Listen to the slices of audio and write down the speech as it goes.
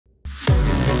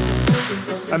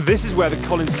And this is where the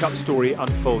Collins Cup story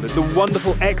unfolded. The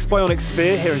wonderful ex-Bionic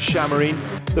Sphere here in Chamarine,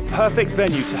 the perfect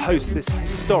venue to host this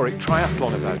historic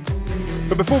triathlon event.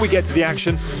 But before we get to the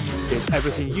action, here's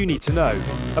everything you need to know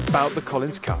about the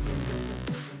Collins Cup.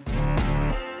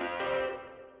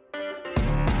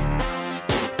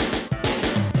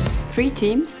 Three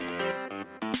teams: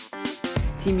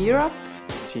 Team Europe,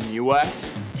 Team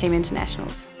US, Team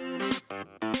Internationals.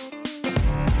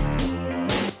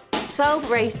 12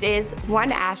 races,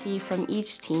 one athlete from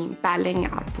each team battling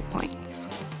out for points.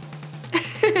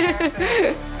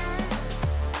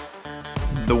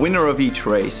 The winner of each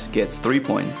race gets 3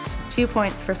 points. 2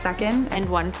 points for second and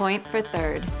 1 point for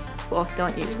third. Well,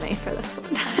 don't use me for this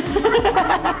one.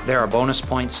 There are bonus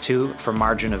points too for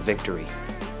margin of victory.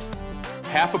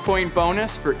 half a point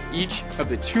bonus for each of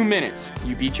the 2 minutes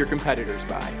you beat your competitors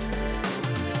by.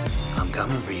 I'm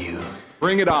coming for you.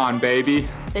 Bring it on, baby.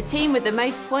 The team with the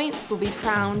most points will be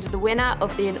crowned the winner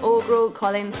of the inaugural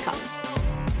Collins Cup.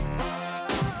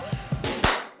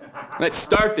 Let's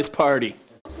start this party.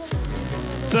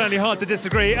 Certainly hard to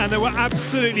disagree, and there were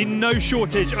absolutely no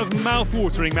shortage of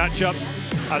mouth-watering matchups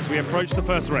as we approach the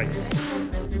first race.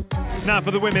 Now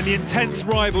for the women, the intense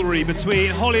rivalry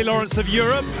between Holly Lawrence of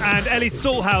Europe and Ellie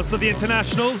Salthouse of the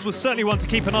Internationals was certainly one to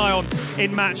keep an eye on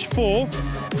in match 4.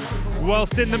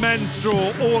 Whilst in the men's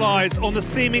draw, all eyes on the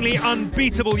seemingly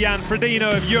unbeatable Jan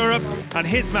Frodeno of Europe and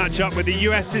his matchup with the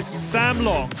US's Sam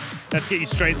Long. Let's get you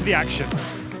straight to the action.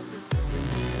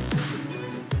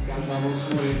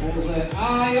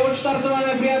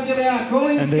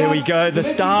 And there we go, the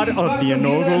start of the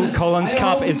inaugural Collins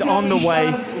Cup is on the way,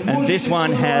 and this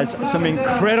one has some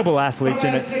incredible athletes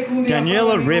in it.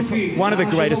 Daniela Riff, one of the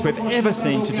greatest we've ever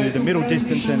seen to do the middle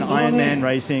distance in Ironman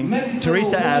racing,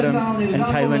 Teresa Adam and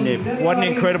Taylor Knibb. What an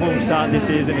incredible start this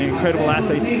is, and incredible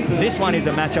athletes. This one is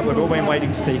a matchup we've all been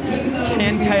waiting to see.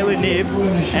 Can Taylor Knibb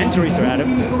and Teresa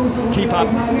Adam keep up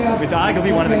with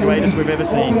arguably one of the greatest we've ever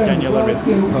seen, Daniela Riff?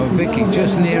 Well, Vicky,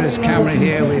 just near his camera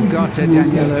here, we've got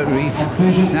Daniela Riff.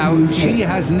 Now, she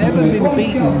has never been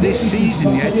beaten this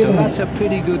season yet, so that's a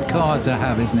pretty good card to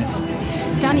have, isn't it?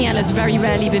 Daniela's very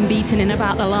rarely been beaten in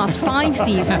about the last 5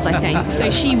 seasons, I think.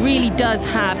 So she really does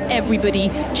have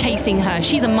everybody chasing her.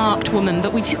 She's a marked woman,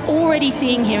 but we've already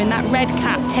seen here in that red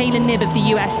cap, Taylor Knibb of the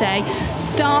USA,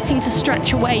 starting to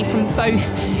stretch away from both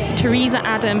Teresa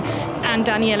Adam and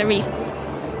Daniela Riff.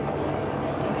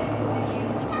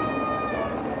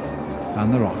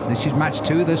 And they're off. This is match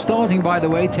 2. They're starting, by the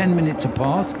way, 10 minutes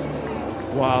apart.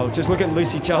 Wow, just look at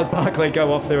Lucy Charles-Barclay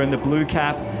go off there in the blue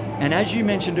cap. And as you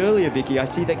mentioned earlier, Vicky, I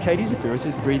see that Katie Zafiris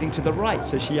is breathing to the right,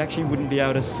 so she actually wouldn't be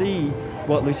able to see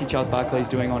what Lucy Charles-Barclay is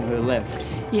doing on her left.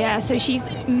 Yeah, so she's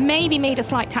maybe made a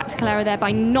slight tactical error there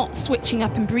by not switching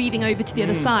up and breathing over to the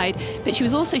other side, but she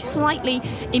was also slightly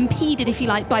impeded, if you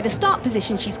like, by the start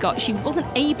position she's got. She wasn't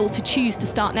able to choose to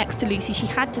start next to Lucy. She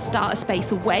had to start a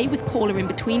space away with Paula in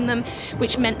between them,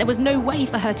 which meant there was no way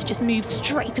for her to just move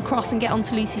straight across and get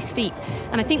onto Lucy's feet.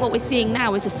 And I think what we're seeing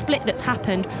now is a split that's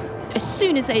happened as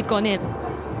soon as they've gone in.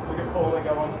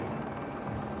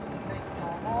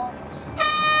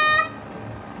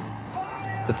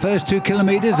 The first 2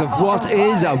 kilometers of what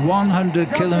is a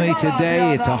 100-kilometer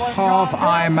day. It's a half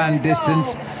Ironman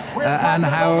distance. Anne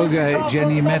Haug,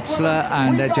 Jenny Metzler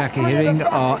and Jackie Hiring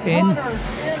are in.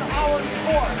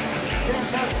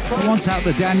 Once out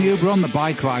the Danube, we're on the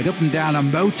bike ride up and down a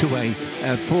motorway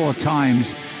 4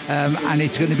 times. And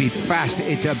it's going to be fast.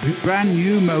 It's a brand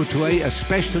new motorway,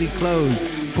 especially closed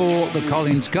for the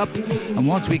Collins Cup. And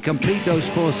once we complete those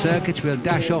 4 circuits, we'll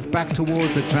dash off back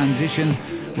towards the transition,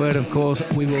 where of course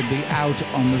we will be out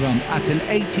on the run. That's an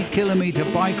 80-kilometer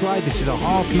bike ride. This is a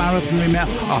half marathon, a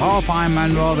half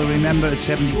Ironman rather, remember, at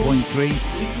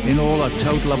 70.3. In all, a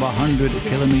total of 100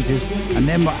 kilometers. And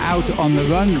then we're out on the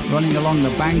run, running along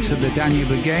the banks of the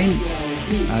Danube again,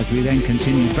 as we then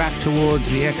continue back towards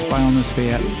the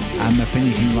ex-Bionosphere and the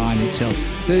finishing line itself.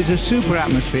 There's a super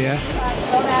atmosphere.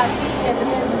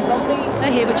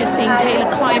 Here we're just seeing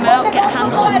Taylor climb out, get a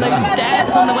handle on those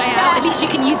stairs on the way out. At least you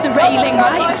can use the railing,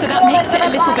 right? So that makes it a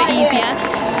little bit easier.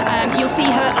 You'll see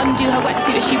her undo her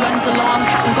wetsuit as she runs along,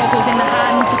 hat and goggles in the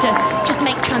hand to just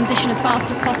make transition as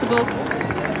fast as possible.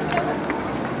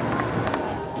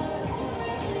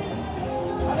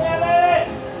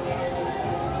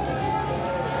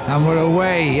 And we're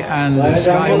away, and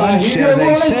Sky Munch,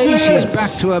 they say she's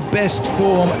back to her best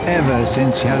form ever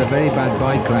since she had a very bad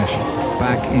bike crash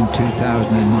back in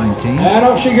 2019. And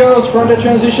off she goes from the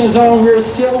transition zone. We're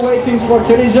still waiting for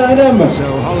Teresa Adam.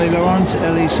 So Holly Lawrence,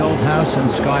 Ellie Salthouse and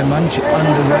Sky Munch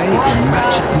underway in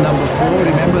match number 4.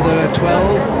 Remember, there are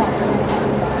 12.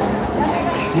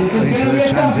 into the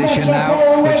transition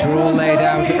now, which were all laid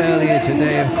out earlier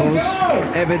today, of course.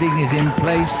 Everything is in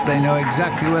place. They know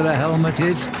exactly where the helmet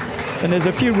is. And there's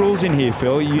a few rules in here,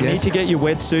 Phil. You need to get your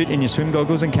wetsuit and your swim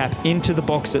goggles and cap into the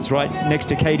box that's right next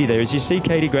to Katie there. As you see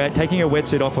Katie Grant taking her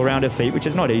wetsuit off around her feet, which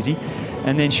is not easy,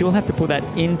 and then she'll have to put that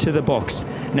into the box.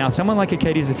 Now, someone like a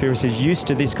Katie Zafiris is used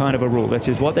to this kind of a rule. This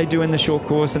is what they do in the short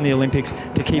course and the Olympics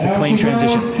to keep a clean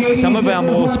transition. Some of our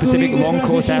more specific long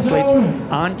course athletes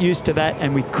aren't used to that,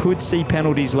 and we could see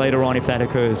penalties later on if that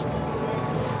occurs.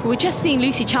 We're just seeing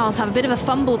Lucy Charles have a bit of a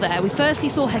fumble there. We firstly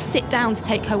saw her sit down to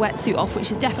take her wetsuit off,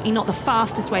 which is definitely not the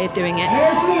fastest way of doing it.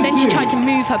 Then she tried to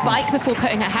move her bike before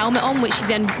putting her helmet on, which she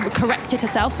then corrected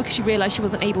herself because she realised she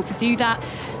wasn't able to do that.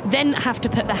 Then have to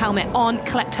put the helmet on,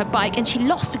 collect her bike, and she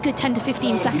lost a good 10 to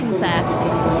 15 seconds there.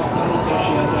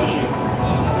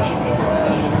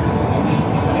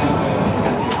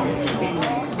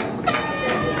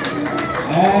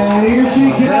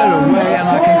 They're away, and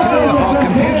I can tell you our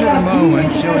computer at the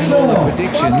moment, showing all the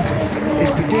predictions,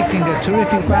 is predicting a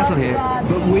terrific battle here.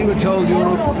 But we were told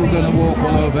Europe were going to walk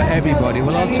all over everybody.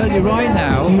 Well, I'll tell you right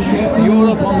now,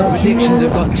 Europe on the predictions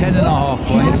have got 10.5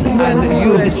 points, and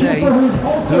USA,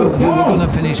 who were going to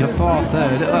finish a far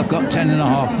third, have got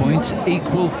 10.5 points,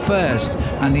 equal first,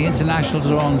 and the internationals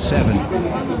are on 7.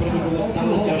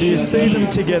 Do you see them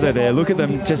together there? Look at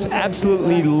them just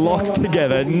absolutely locked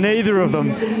together. Neither of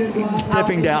them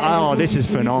stepping down. Oh, this is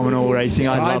phenomenal racing.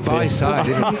 I love this. Side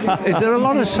by side. Is there a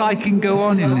lot of psyching go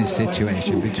on in this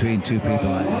situation between two people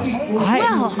like this?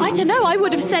 Well, I don't know. I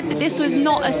would have said that this was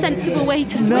not a sensible way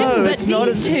to swim, but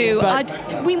these two,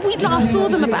 we last saw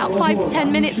them about 5 to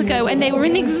 10 minutes ago, and they were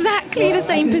in exactly the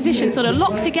same position, sort of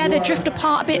locked together, drift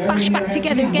apart a bit, bash back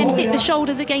together again, hit the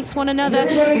shoulders against one another,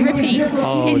 repeat.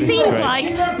 It seems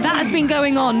like that has been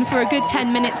going on for a good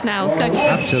 10 minutes now. So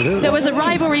absolutely. There was a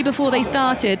rivalry before they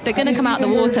started. They're going to come out the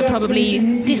water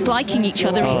probably disliking each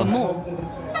other even more.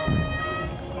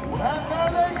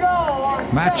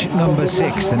 Match number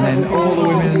 6, and then all the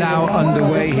women are now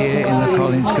underway here in the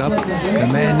Collins Cup. The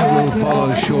men will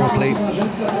follow shortly,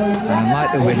 and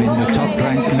like the women, the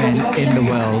top-ranked men in the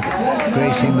world,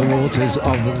 gracing the waters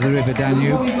of the River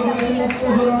Danube.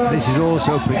 This is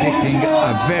also predicting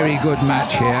a very good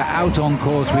match here. Out on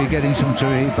course, we're getting some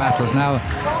terrific battles. Now,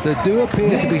 there do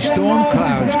appear to be storm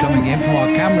clouds coming in from our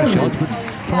camera shots, but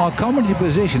from our commentary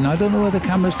position, I don't know where the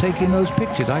camera's taking those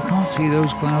pictures. I can't see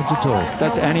those clouds at all.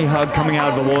 That's Annie Hug coming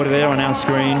out of the water there on our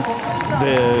screen.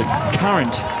 The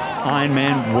current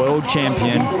Ironman world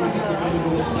champion.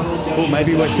 Well,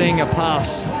 maybe we're seeing a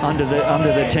pass under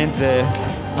the tent there,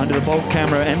 under the bulk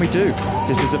camera, and we do.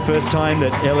 This is the first time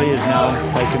that Ellie has now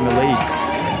taken the lead.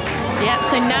 Yeah,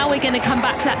 so now we're going to come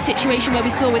back to that situation where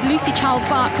we saw with Lucy Charles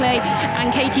Barclay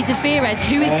and Katie Zafiris,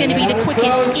 who is going to be the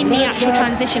quickest in the actual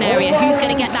transition area, who's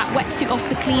going to get that wetsuit off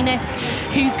the cleanest,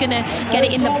 who's going to get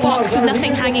it in the box with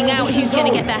nothing hanging out, who's going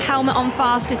to get their helmet on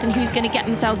fastest, and who's going to get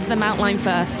themselves to the mountain line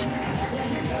first.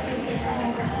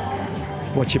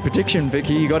 What's your prediction,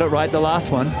 Vicky? You got it right the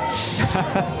last one.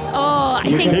 Oh,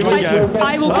 I think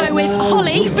I will go with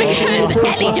Holly, because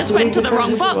Ellie just went to the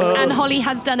wrong box, and Holly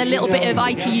has done a little bit of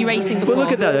ITU racing before. Well,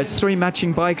 look at that. There's 3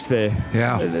 matching bikes there.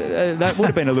 Yeah. That would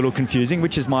have been a little confusing,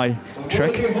 which is my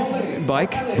Trek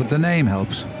bike. But the name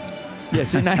helps. Yeah,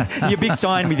 it's a name. Your big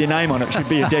sign with your name on it should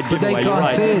be a dead giveaway. But they can't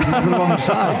see it, it's the wrong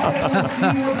side.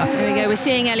 There we go, we're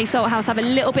seeing Ellie Salthouse have a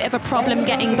little bit of a problem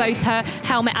getting both her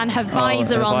helmet and her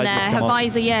visor on there. Her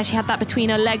visor, yeah, she had that between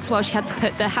her legs while she had to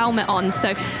put the helmet on.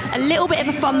 So a little bit of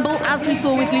a fumble, as we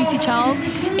saw with Lucy Charles.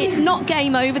 It's not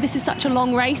game over, this is such a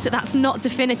long race that that's not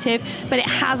definitive, but it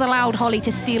has allowed Holly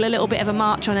to steal a little bit of a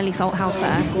march on Ellie Salthouse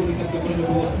there.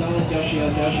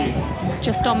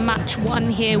 Just on match 1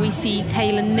 here, we see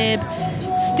Taylor Knibb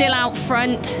still out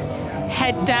front,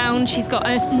 head down. She's got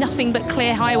nothing but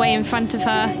clear highway in front of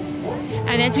her.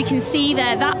 And as we can see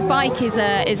there, that bike is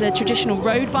a traditional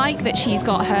road bike that she's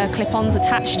got her clip-ons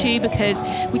attached to, because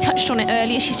we touched on it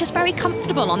earlier. She's just very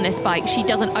comfortable on this bike. She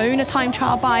doesn't own a time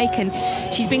trial bike, and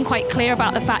she's been quite clear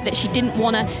about the fact that she didn't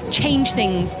want to change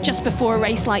things just before a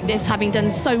race like this, having done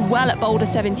so well at Boulder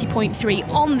 70.3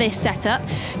 on this setup.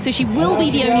 So she will be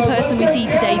the only person we see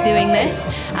today doing this.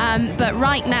 But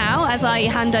right now, as I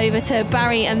hand over to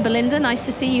Barry and Belinda, nice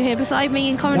to see you here beside me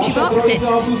in commentary box.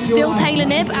 It's still Taylor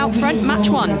Knibb out front, match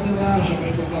 1.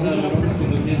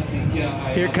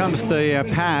 Here comes the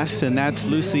pass, and that's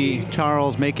Lucy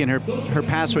Charles making her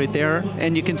pass right there.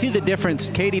 And you can see the difference.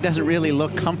 Katie doesn't really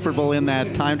look comfortable in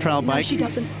that time trial bike. No, she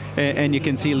doesn't. And you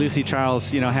can see Lucy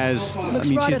Charles, has,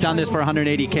 she's done this for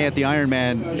 180K at the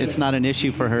Ironman. It's not an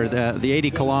issue for her. The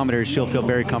 80 kilometers, she'll feel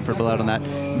very comfortable out on that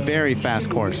very fast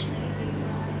course.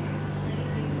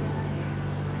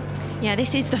 Yeah,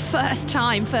 this is the first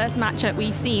matchup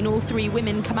we've seen all three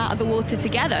women come out of the water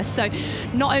together. So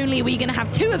not only are we going to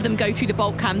have two of them go through the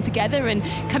bulk cam together and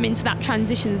come into that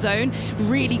transition zone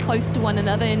really close to one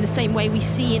another in the same way we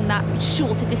see in that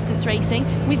shorter distance racing,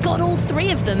 we've got all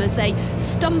three of them as they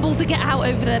stumble to get out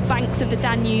over the banks of the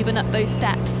Danube and up those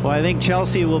steps. Well, I think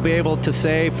Chelsea will be able to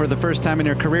say for the first time in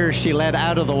her career she led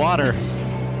out of the water.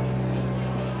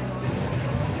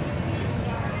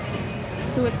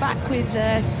 So we're back with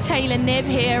Taylor Knibb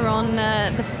here on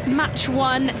the match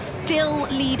one, still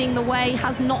leading the way,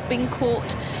 has not been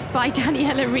caught by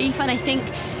Daniela Ryf, and I think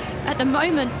at the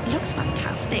moment looks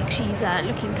fantastic. She's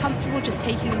looking comfortable, just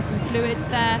taking in some fluids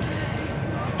there.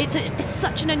 It's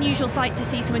such an unusual sight to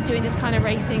see someone doing this kind of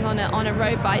racing on a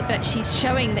road bike, but she's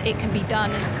showing that it can be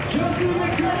done.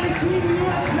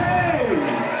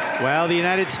 Well, the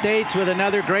United States with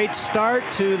another great start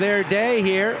to their day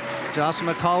here.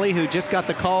 Jocelyn McCauley, who just got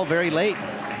the call very late.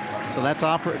 So that's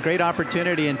a great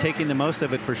opportunity and taking the most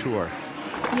of it for sure.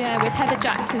 Yeah, with Heather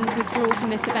Jackson's withdrawal from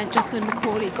this event, Jocelyn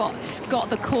McCauley got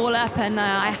the call up, and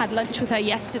I had lunch with her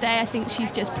yesterday. I think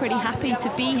she's just pretty happy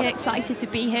to be here, excited to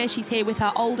be here. She's here with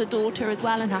her older daughter as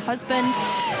well and her husband.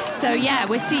 So yeah,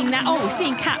 we're seeing that. Oh, we're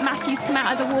seeing Kat Matthews come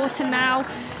out of the water now.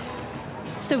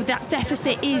 So that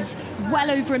deficit is well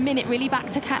over a minute, really, back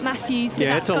to Kat Matthews. So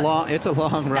yeah, it's a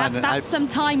long run. That's some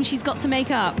time she's got to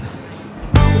make up.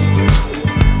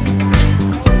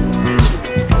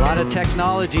 A lot of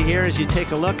technology here as you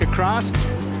take a look across,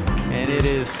 and it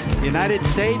is United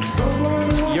States,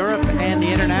 Europe, and the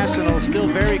international still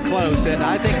very close. And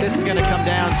I think this is going to come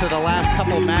down to the last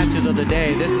couple of matches of the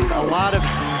day. This is a lot of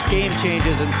game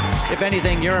changes, and if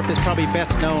anything, Europe is probably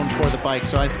best known for the bike.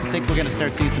 So I think we're going to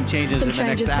start seeing some changes in the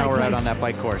next hour out on that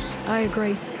bike course. I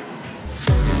agree.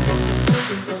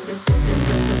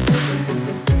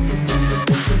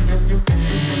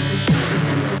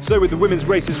 So with the women's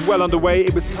races well underway,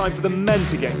 it was time for the men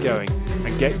to get going.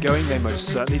 And get going they most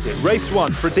certainly did. Race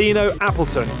one, Frodeno,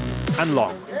 Appleton and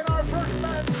Long.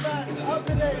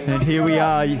 And here we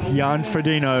are, Jan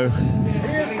Frodeno,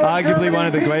 arguably one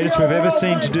of the greatest we've ever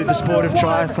seen to do the sport of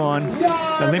triathlon.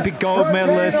 Olympic gold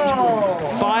medalist,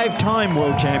 5-time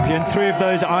world champion, 3 of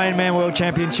those Ironman world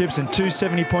championships and 2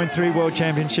 70.3 world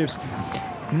championships.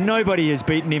 Nobody has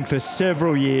beaten him for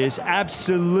several years.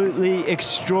 Absolutely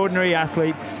extraordinary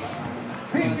athlete.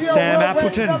 And Sam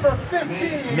Appleton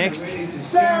next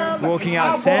walking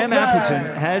out. Sam Appleton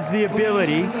has the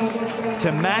ability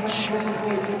to match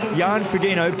Jan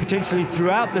Frodeno potentially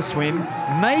throughout the swim,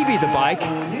 maybe the bike,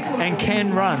 and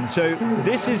can run. So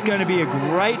this is going to be a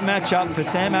great matchup for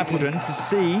Sam Appleton to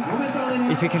see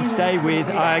if he can stay with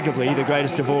arguably the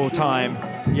greatest of all time,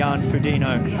 Jan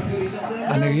Frodeno.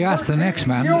 And if you ask the next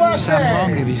man, Sam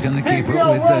Long, if he's going to keep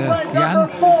up with Jan,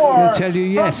 he'll tell you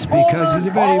yes, because he's a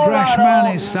very brash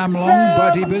man, is Sam Long,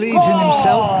 but he believes in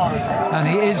himself, and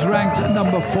he is ranked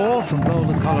number 4 from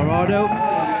Boulder, Colorado.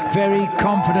 Very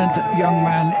confident young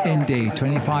man indeed,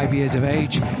 25 years of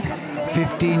age,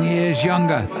 15 years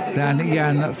younger than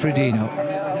Jan Frodeno.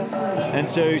 And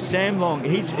so Sam Long,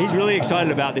 he's really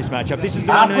excited about this matchup. This is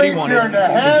the one that he wanted.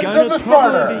 He's going to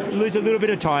probably lose a little bit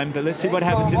of time, but let's see what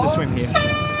happens in the swim here.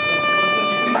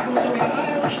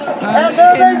 And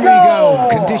in we go.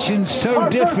 Conditions so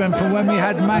different from when we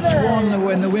had match 1,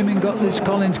 when the women got this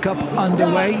Collins Cup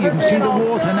underway. You can see the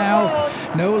water now,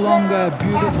 no longer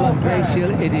beautiful and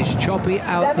glacial. It is choppy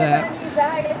out there.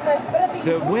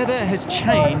 The weather has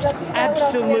changed,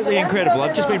 absolutely incredible.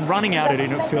 I've just been running out at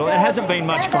Inaugural. It hasn't been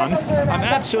much fun. I'm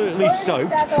absolutely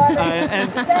soaked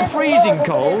and freezing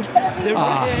cold. It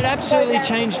absolutely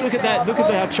changed. Look at that. Look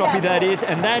at how choppy that is.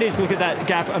 And that is, look at that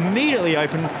gap immediately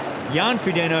open. Jan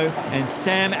Frodeno and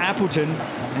Sam Appleton.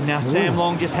 And now Sam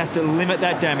Long just has to limit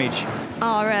that damage.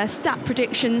 Our stat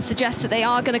predictions suggest that they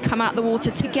are going to come out the water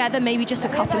together, maybe just a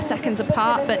couple of seconds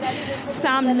apart. But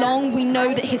Sam Long, we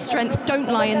know that his strengths don't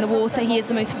lie in the water. He is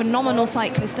the most phenomenal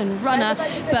cyclist and runner,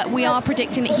 but we are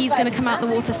predicting that he's going to come out the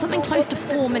water something close to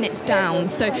 4 minutes down.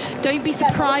 So don't be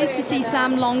surprised to see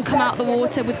Sam Long come out the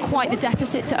water with quite the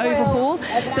deficit to overhaul.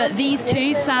 But these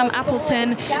two, Sam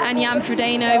Appleton and Jan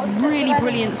Frodeno, really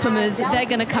brilliant swimmers. They're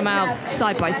going to come out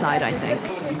side by side, I think.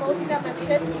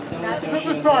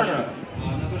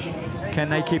 Can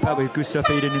they keep up with Gustav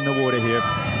Iden in the water here?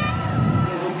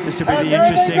 This will be the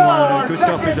interesting one.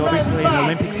 Gustav is obviously in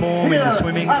Olympic form in the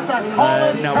swimming.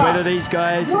 Now, whether these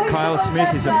guys, Kyle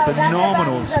Smith is a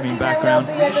phenomenal swimming background.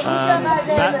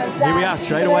 But here we are,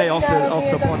 straight away off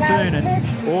the pontoon,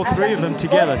 and all three of them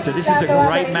together. So this is a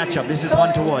great matchup. This is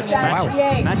one to watch.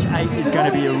 Match 8 is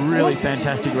going to be a really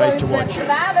fantastic race to watch.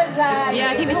 Yeah,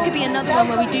 I think this could be another one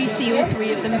where we do see all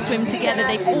three of them swim together.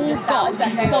 They've all got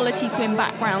quality swim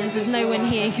backgrounds. There's no one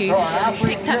here who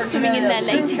picked up swimming in their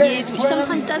later years, which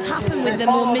sometimes does happen with the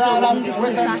more middle long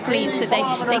distance athletes, that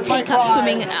they take up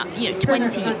swimming at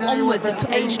 20 onwards of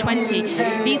age 20.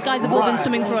 These guys have all been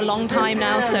swimming for a long time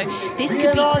now, so this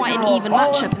could be quite an even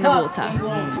matchup in the water.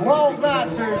 12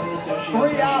 matches,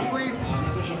 3 athletes.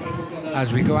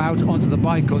 As we go out onto the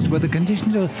bike course, where the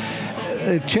conditions are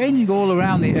changing all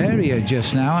around the area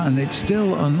just now, and it's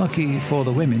still unlucky for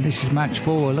the women. This is match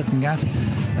 4 we're looking at.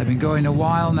 They've been going a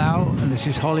while now, and this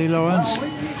is Holly Lawrence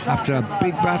after a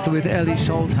big battle with Ellie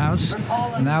Salthouse.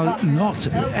 Now, not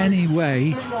any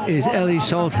way is Ellie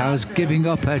Salthouse giving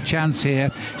up her chance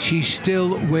here. She's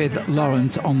still with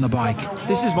Lawrence on the bike.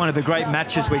 This is one of the great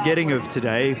matches we're getting of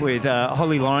today with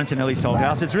Holly Lawrence and Ellie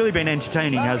Salthouse. It's really been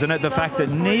entertaining, hasn't it? The fact that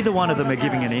neither one of them are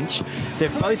giving an inch.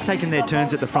 They've both taken their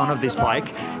turns at the front of this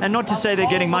bike. And not to say they're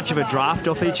getting much of a draft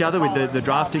off each other with the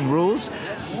drafting rules,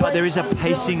 but there is a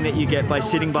pacing that you get by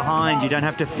sitting behind. You don't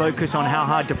have to focus on how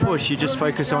hard to push, you just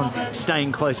focus on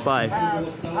staying close by.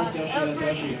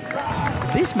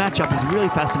 This matchup is really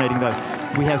fascinating though.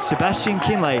 We have Sebastian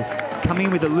Kinley coming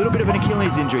in with a little bit of an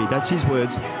Achilles injury, that's his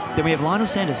words. Then we have Lionel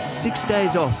Sanders, 6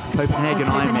 days off Copenhagen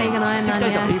Ironman. 6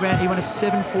 days off, he won a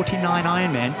 7:49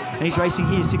 Ironman, and he's racing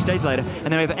here 6 days later.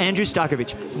 And then we have Andrew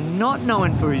Starkovic, not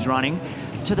known for his running.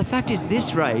 So the fact is,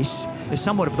 this race is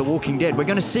somewhat of the Walking Dead. We're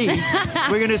going to see,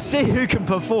 who can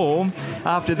perform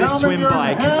after this swim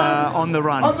bike on the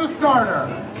run. Of the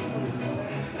starter.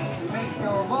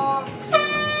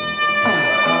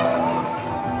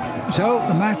 So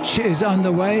the match is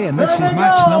underway, and this is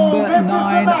match number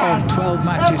 9 of 12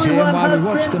 matches here. And while we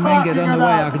watch the men get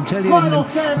underway, I can tell you in the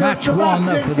match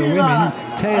 1 for the women,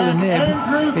 Taylor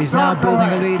Knibb is now building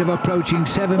a lead of approaching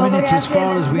 7 minutes as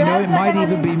far as we know. It might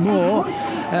even be more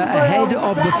ahead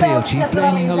of the field. She's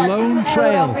planning a lone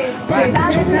trail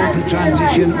back towards the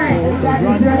transition for the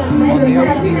run on the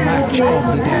opening match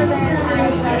of the day.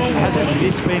 Hasn't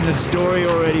this been the story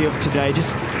already of today?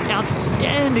 Just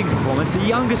outstanding performance, the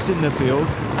youngest in the field,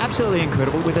 absolutely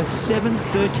incredible, with a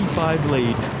 7:35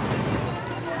 lead.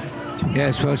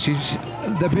 Yes, well, she's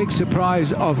the big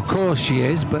surprise, of course she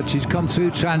is, but she's come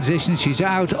through transition. She's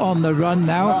out on the run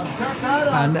now,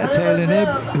 and Taylor Knibb,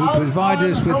 who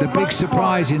provided us with the big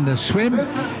surprise in the swim,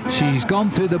 she's gone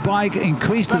through the bike,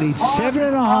 increased the lead,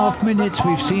 7.5 minutes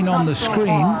we've seen on the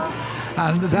screen.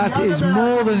 And that is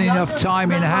more than enough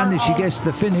time in hand if she gets to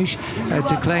the finish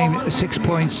to claim 6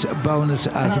 points bonus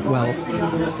as well.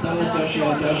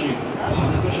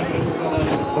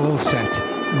 All set.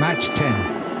 Match 10.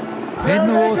 In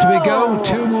the water we go.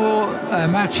 2 more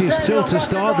matches still to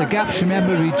start. The gaps,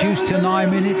 remember, reduced to 9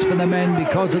 minutes for the men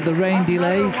because of the rain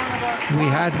delay we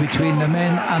had between the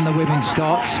men and the women's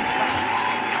starts.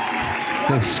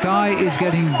 The sky is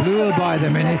getting bluer by the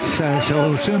minute, so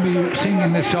we'll soon be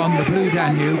singing the song, The Blue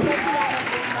Danube.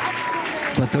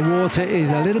 But the water is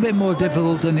a little bit more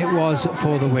difficult than it was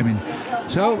for the women.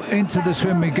 So into the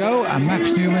swim we go, and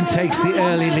Max Newman takes the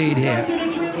early lead here.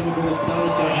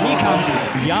 Here comes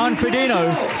Jan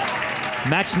Frodeno,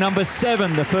 match number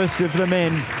 7, the first of the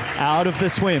men out of the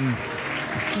swim.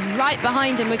 Right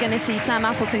behind him, we're going to see Sam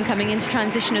Appleton coming into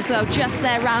transition as well, just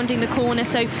there rounding the corner.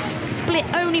 So split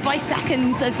only by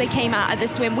seconds as they came out of the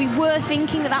swim. We were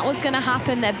thinking that was going to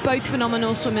happen. They're both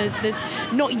phenomenal swimmers. There's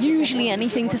not usually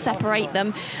anything to separate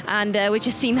them. And we're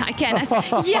just seeing that again as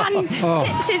Jan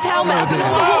tips his helmet up in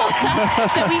all the water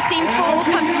that we've seen fall,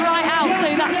 comes right out. So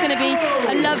that's going to be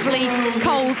a lovely,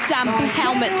 cold, damp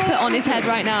helmet to put on his head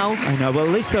right now. I know, well,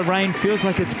 at least the rain feels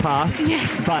like it's passed.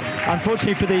 Yes. But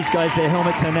unfortunately for these guys, their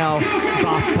helmets are now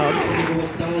bathtubs.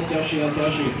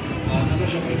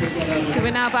 So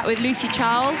we're now back with Lucy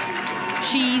Charles.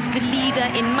 She's the leader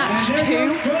in match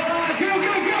 2.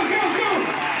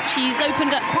 She's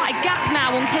opened up quite a gap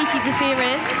now on Katie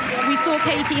Zafiris. We saw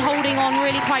Katie holding on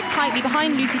really quite tightly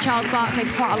behind Lucy Charles Barclay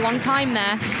for quite a long time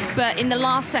there. But in the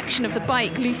last section of the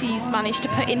bike, Lucy's managed to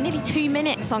put in nearly 2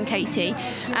 minutes on Katie.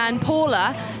 And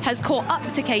Paula has caught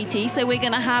up to Katie, so we're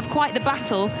going to have quite the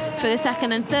battle for the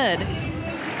second and third.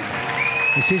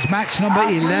 This is match number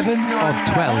 11 of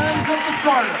 12.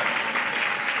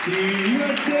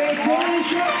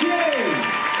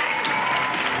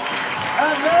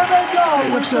 And there they go.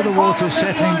 It looks like the water's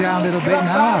settling down a little bit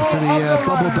now after the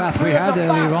bubble bath we had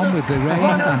earlier on with the rain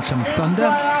and some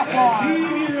thunder.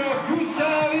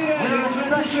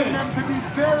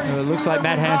 Well, it looks like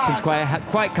Matt Hansen's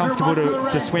quite comfortable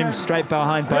to swim straight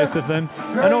behind both of them.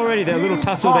 And already their little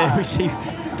tussle there, we see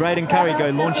Braden Curry go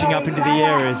launching up into the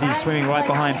air as he's swimming right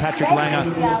behind Patrick Langer.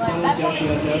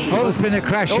 Oh, there's been a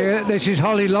crash here. This is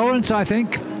Holly Lawrence, I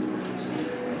think,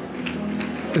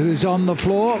 who's on the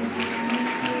floor.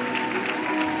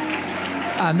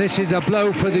 And this is a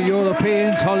blow for the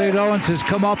Europeans. Holly Lawrence has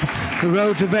come off. The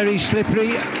roads are very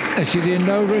slippery. She's in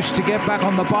no rush to get back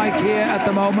on the bike here at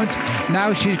the moment.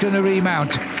 Now she's going to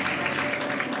remount.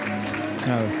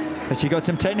 No, but she got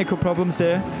some technical problems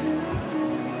there.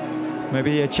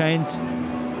 Maybe chains.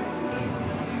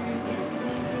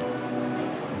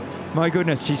 My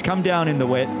goodness, she's come down in the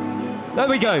wet. There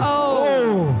we go.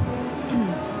 Oh.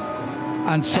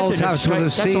 And Salthouse would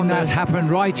have seen that happen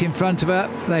right in front of her.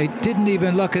 They didn't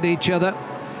even look at each other.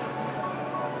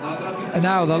 And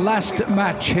now the last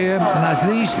match here, and as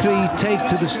these three take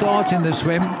to the start in the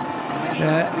swim,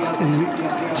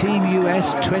 Team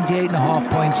US 28.5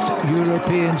 points,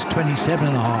 Europeans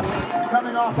 27.5.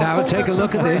 Now take a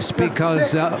look at this,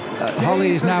 because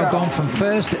Holly is now gone from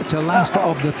first to last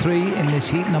of the three in this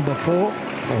heat number 4,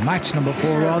 or match number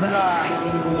 4 rather.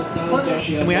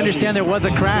 And we understand there was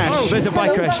a crash. Oh, there's a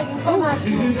bike crash.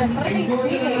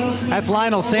 That's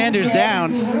Lionel Sanders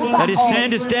down. That is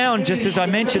Sanders down, just as I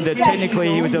mentioned that technically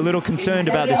he was a little concerned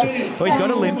about this. Oh, he's got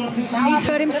a limp. He's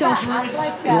hurt himself.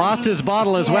 He lost his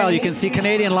bottle as well. You can see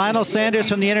Canadian Lionel Sanders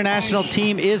from the international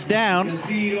team is down.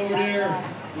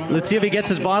 Let's see if he gets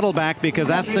his bottle back, because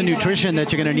that's the nutrition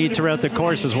that you're going to need throughout the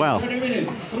course as well.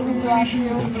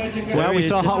 Well, we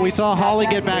saw Holly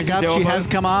get back up. She has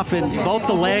come off in both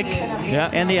the leg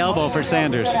and the elbow for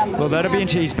Sanders. Well, that'll be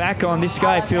interesting. He's back on. This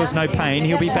guy feels no pain.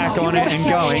 He'll be back on it and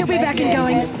going. He'll be back and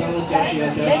going.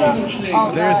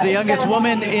 There's the youngest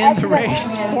woman in the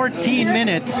race, 14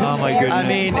 minutes. Oh, my goodness. I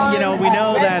mean, you know, we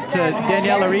know that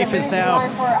Danielle Arif is now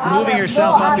moving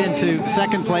herself up into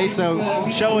second place, so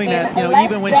showing that, you know,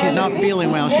 even when she's not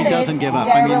feeling well, she doesn't give up.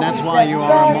 I mean, that's why you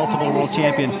are a multiple world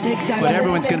champion. Exactly. But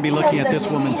everyone's going to be looking at this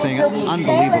woman saying,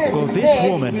 unbelievable. Well, this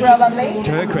woman,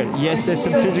 to her credit, yes, there's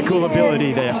some physical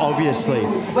ability there, obviously.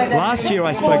 Last year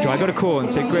I spoke to her. I got a call and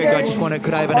said, Greg, I just wanted,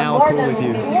 could I have an hour call with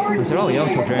you? I said, oh, yeah,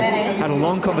 I'll talk to her. Had a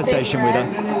long conversation with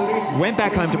her. Went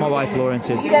back home to my wife, Laura, and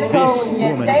said, this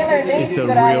woman is the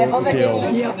real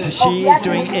deal. Yep. She is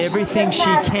doing everything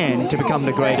she can to become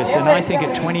the greatest. And I think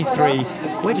at 23,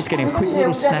 we're just getting a quick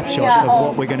little snapshot of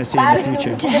what we're going to see in the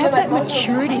future. To have that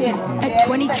maturity at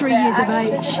 23 years of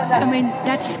age, I mean,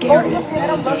 that's scary.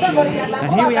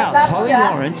 And here we are, Holly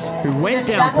Lawrence, who went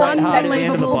down quite hard at the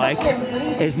end of the bike,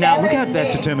 is now, look at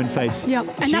that determined face. Yep,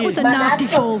 and that was a nasty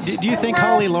fall. Do you think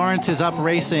Holly Lawrence is up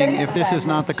racing if this is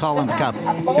not the Collins Cup?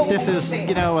 If this is,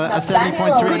 you know, a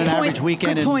 70.3 on an average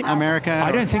weekend in America?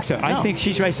 I don't think so. I think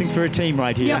she's racing for a team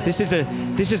right here. Yep.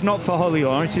 This is not for Holly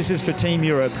Lawrence. This is for Team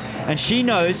Europe. And she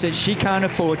knows that she can't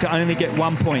afford to only get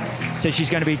 1 point. So she's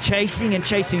going to be chasing and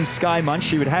chasing Sky Munch.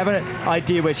 She would have an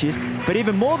idea where she is. But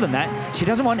even more than that, she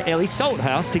doesn't want Ellie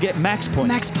Salthouse to get max points.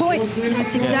 Max points.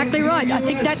 That's exactly right. I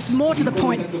think that's more to the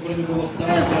point. And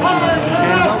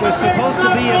what was supposed to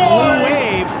be a blue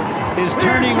wave is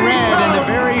turning red in the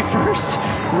very first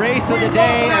race of the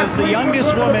day as the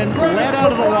youngest woman led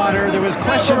out of the water. There was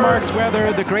question marks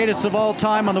whether the greatest of all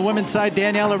time on the women's side,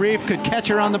 Danielle Arif, could catch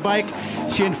her on the bike.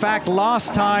 She in fact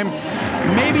lost time.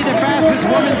 Maybe the fastest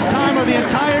women's time of the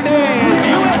entire day as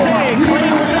USA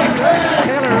claims 6.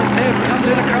 Taylor comes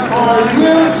in across the line with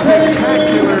that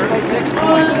spectacular 6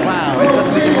 points. Wow, it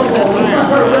doesn't even look that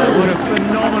tired. What a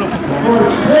phenomenal performance.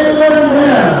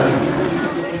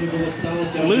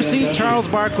 Lucy Charles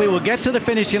Barkley will get to the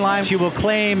finishing line. She will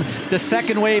claim the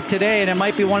second wave today, and it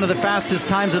might be one of the fastest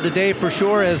times of the day for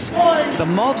sure, as the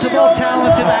multiple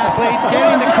talented athlete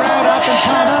getting the crowd up and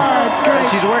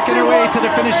pumped. She's working her way to the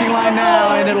finishing line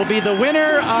now, and it'll be the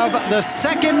winner of the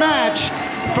second match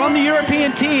from the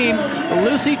European team,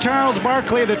 Lucy Charles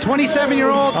Barkley, the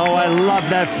 27-year-old. Oh, I love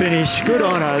that finish. Good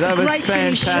on her. That was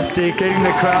fantastic. Getting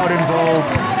the crowd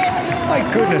involved. My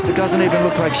goodness, it doesn't even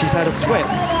look like she's had a sweat.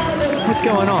 What's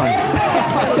going on?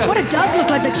 What it does look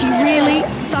like that she really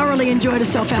thoroughly enjoyed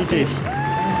herself out there.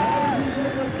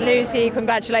 Lucy,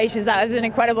 congratulations. That was an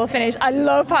incredible finish. I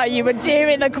love how you were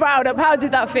cheering the crowd up. How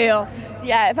did that feel?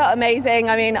 Yeah, it felt amazing.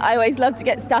 I mean, I always love to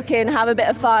get stuck in, have a bit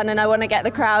of fun, and I want to get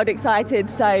the crowd excited.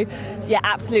 So, yeah,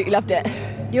 absolutely loved it.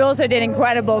 You also did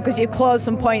incredible because you closed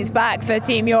some points back for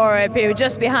Team Europe, who are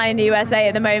just behind the USA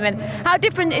at the moment. How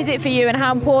different is it for you, and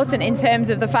how important in terms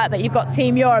of the fact that you've got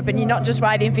Team Europe and you're not just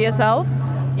riding for yourself?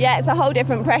 Yeah, it's a whole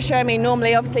different pressure. I mean,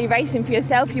 normally, obviously, racing for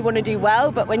yourself, you want to do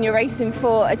well, but when you're racing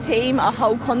for a team, a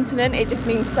whole continent, it just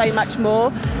means so much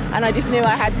more. And I just knew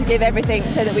I had to give everything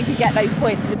so that we could get those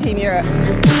points for Team Europe.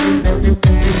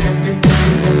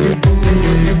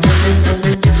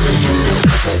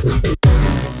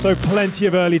 So plenty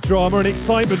of early drama and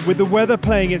excitement with the weather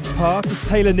playing its part as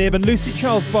Taylor Knibb and Lucy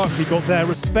Charles-Barkley got their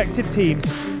respective teams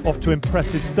off to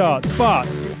impressive starts. But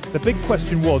the big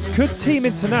question was, could Team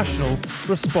International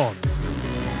respond?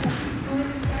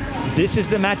 This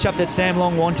is the matchup that Sam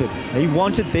Long wanted. He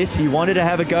wanted this. He wanted to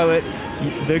have a go at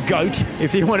the GOAT,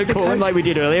 if you want to call him, like we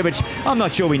did earlier, which I'm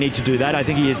not sure we need to do that. I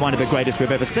think he is one of the greatest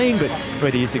we've ever seen, but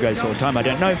whether he is the greatest all the time, I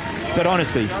don't know. But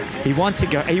honestly, he wants to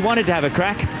go. He wanted to have a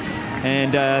crack,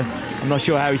 and I'm not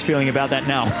sure how he's feeling about that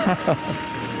now.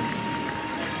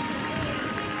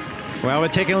 Well, we're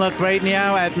taking a look right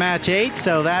now at match 8,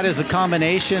 so that is a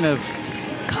combination of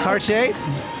Cartier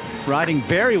riding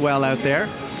very well out there.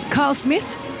 Carl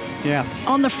Smith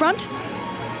on the front.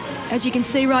 As you can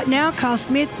see right now, Carl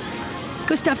Smith,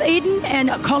 Gustav Eden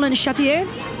and Colin Chatier.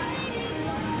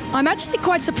 I'm actually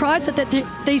quite surprised that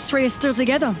these three are still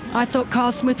together. I thought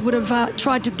Carl Smith would have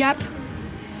tried to gap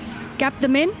the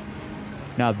men.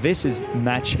 Now this is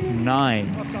match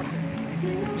 9.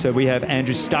 So we have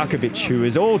Andrew Starkovic, who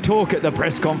is all talk at the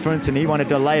press conference, and he wanted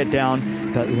to lay it down.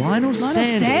 But Lionel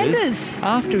Sanders,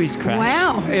 after his crash,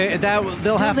 wow,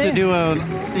 they'll have to do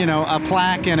a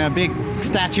plaque and a big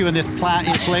statue in this place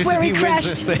if he wins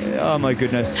this thing. Oh my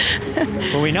goodness!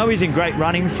 Well, we know he's in great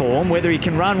running form. Whether he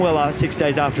can run well 6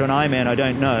 days after an Ironman, I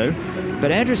don't know.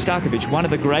 But Andrew Starkovic, one of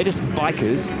the greatest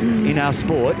bikers in our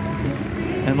sport.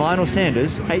 And Lionel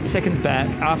Sanders, 8 seconds back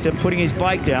after putting his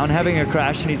bike down, having a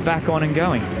crash, and he's back on and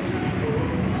going.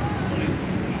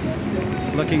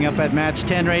 Looking up at match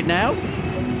 10 right now.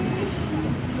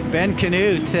 Ben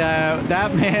Canute,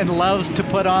 that man loves to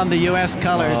put on the U.S.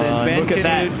 colors. And Ben look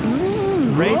at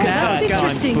Canute, that's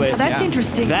interesting. That's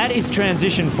interesting. That is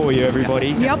transition for you, everybody.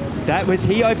 Yep. That was,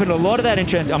 he opened a lot of that in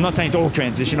transition. I'm not saying it's all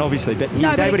transition, obviously, but he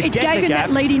was able to get the gap. It gave him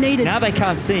that lead he needed. Now they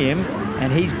can't see him,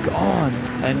 and he's gone.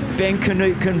 And Ben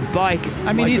Canute can bike.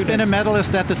 I mean, he's been a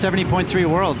medalist at the 70.3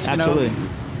 Worlds. Absolutely. You know?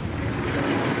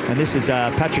 And this is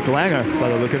Patrick Langer, by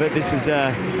the look of it. This is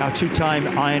our two-time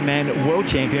Ironman world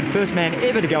champion. First man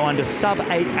ever to go under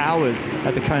sub-8 hours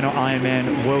at the Kona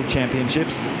Ironman World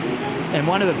Championships. And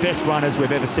one of the best runners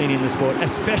we've ever seen in the sport,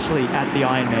 especially at the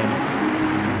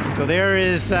Ironman. So there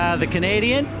is the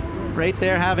Canadian right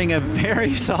there having a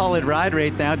very solid ride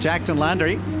right now, Jackson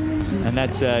Landry. And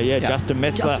that's, Justin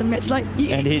Metzler. Justin Metzler.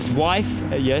 Yeah. And his wife,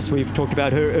 yes, we've talked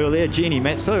about her earlier, Jeannie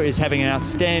Metzler, is having an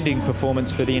outstanding performance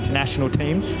for the international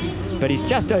team. But he's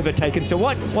just overtaken. So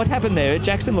what happened there?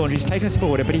 Jackson Landry's taken us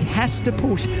forward, but he has to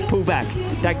pull back.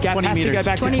 That gap has to go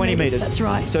back to 20 meters. That's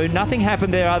right. So nothing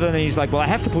happened there other than he's like, well, I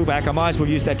have to pull back. I might as well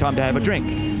use that time to have a drink.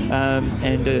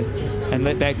 And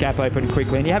let that gap open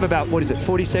quickly. And you have about,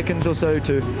 40 seconds or so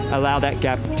to allow that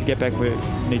gap to get back where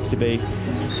it needs to be.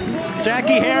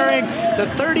 Jackie Herring, the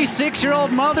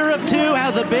 36-year-old mother of 2,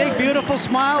 has a big, beautiful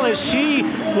smile as she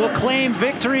will claim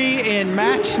victory in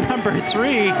match number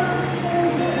 3.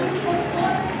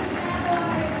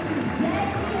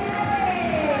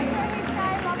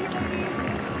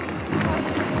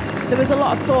 There was a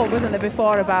lot of talk, wasn't there,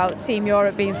 before about Team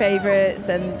Europe being favourites,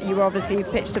 and you were obviously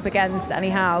pitched up against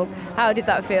anyhow. How did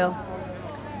that feel?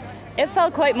 It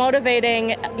felt quite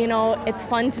motivating. You know, it's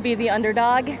fun to be the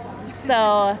underdog.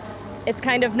 So it's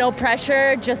kind of no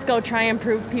pressure, just go try and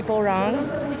prove people wrong.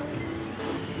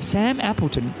 Sam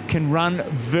Appleton can run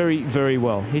very, very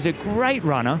well. He's a great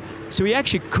runner, so he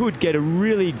actually could get a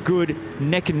really good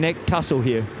neck-and-neck tussle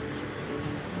here.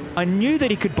 I knew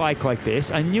that he could bike like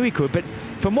this. I knew he could, but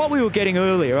from what we were getting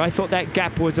earlier, I thought that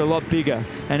gap was a lot bigger.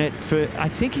 And I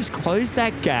think he's closed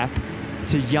that gap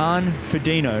to Jan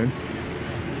Frodeno.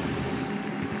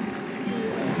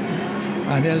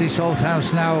 And Ellie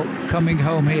Salthouse now coming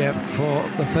home here for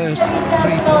the first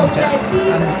three-pointer,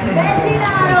 and any bonus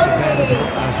points available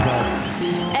as well.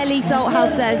 Ellie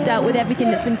Salthouse there has dealt with everything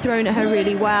that's been thrown at her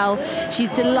really well. She's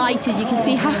delighted. You can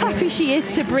see how happy she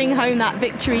is to bring home that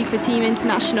victory for Team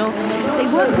International. They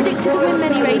weren't predicted to win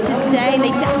many races today.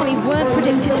 They definitely weren't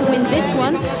predicted to win this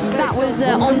one. That was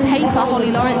on paper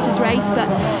Holly Lawrence's race, but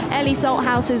Ellie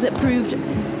Salthouse has proved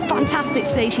fantastic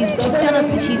today. She's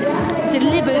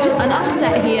delivered an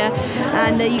upset here,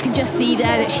 and you can just see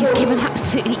there that she's given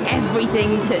absolutely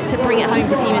everything to bring it home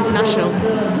for Team International.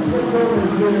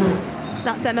 So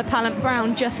that's Emma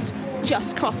Pallant-Brown just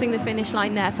just crossing the finish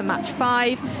line there for match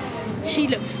 5. She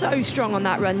looked so strong on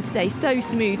that run today, so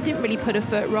smooth, didn't really put her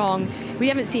foot wrong. We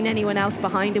haven't seen anyone else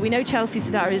behind her. We know Chelsea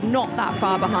Sodaro is not that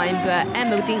far behind, but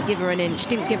Emma didn't give her an inch,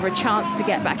 didn't give her a chance to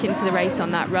get back into the race on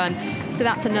that run. So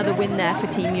that's another win there for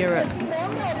Team Europe.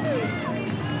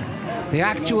 The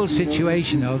actual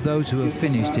situation of those who have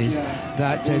finished is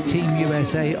that Team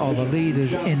USA are the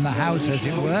leaders in the house, as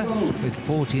it were, with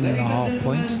 14.5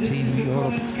 points. Team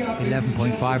Europe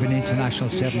 11.5 and International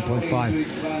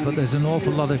 7.5. But there's an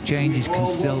awful lot of changes can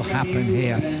still happen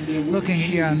here. Looking at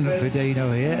Jan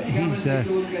Frodeno here,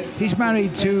 he's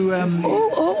married to.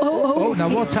 Oh, now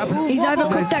what's happened? He's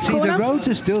overcooked that corner. See, the roads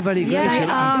are still very glacial.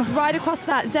 Yeah, right across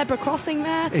that zebra crossing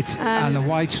there. And the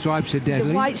white stripes are deadly.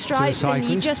 The white stripes, and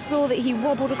you just saw that he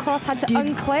wobbled across, had to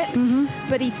unclip,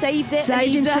 but he saved it.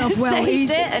 Saved himself well.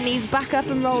 Saved it, and he's back up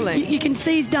and rolling. You can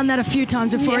see he's done that a few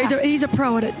times before. Yes. He's a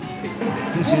pro at it.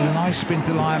 This is a nice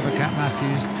sprinter line for Kat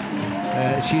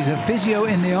Matthews. She's a physio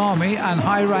in the army and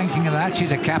high ranking of that.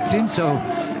 She's a captain, so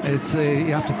it's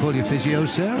you have to call your physio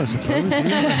sir, I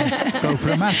suppose. Go for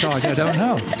a massage, I don't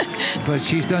know. But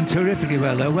she's done terrifically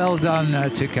well. Well done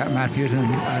to Kat Matthews, and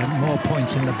more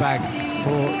points in the bag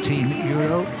for Team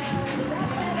Euro.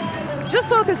 Just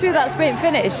talk us through that sprint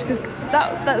finish, because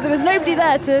there was nobody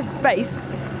there to race.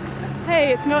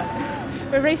 Hey, it's not.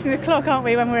 We're racing the clock, aren't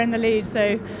we, when we're in the lead?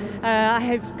 So I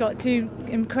have got 2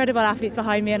 incredible athletes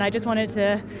behind me, and I just wanted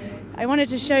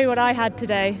to show what I had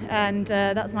today, and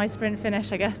that's my sprint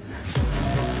finish, I guess.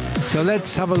 So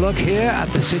let's have a look here at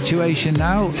the situation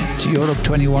now. It's Europe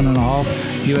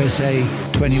 21.5, USA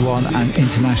 21, and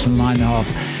International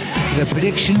 9.5. The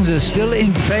predictions are still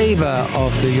in favour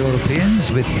of the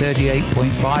Europeans, with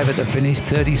 38.5 at the finish,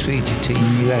 33 to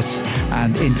Team US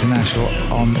and International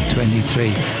on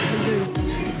 23.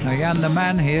 Now, Jan, the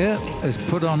man here, has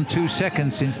put on 2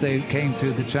 seconds since they came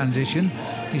through the transition.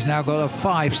 He's now got a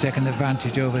 5-second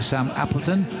advantage over Sam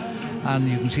Appleton. And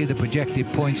you can see the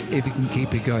projected points if he can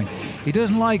keep it going. He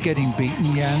doesn't like getting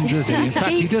beaten, Jan, does he? In fact,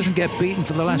 he doesn't get beaten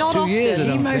for the last 2 years, I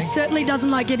don't think. He most certainly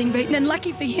doesn't like getting beaten, and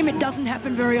lucky for him, it doesn't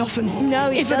happen very often. No,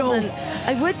 it doesn't. At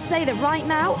all. I would say that right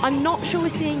now, I'm not sure we're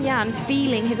seeing Jan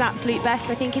feeling his absolute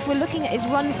best. I think if we're looking at his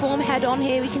run form head on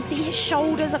here, we can see his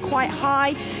shoulders are quite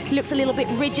high. He looks a little bit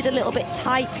rigid, a little bit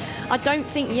tight. I don't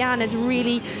think Jan has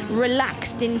really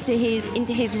relaxed into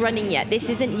his running yet. This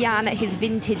isn't Jan at his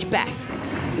vintage best.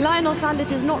 Lionel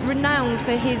Sanders is not renowned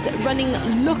for his running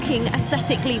looking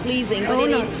aesthetically pleasing, but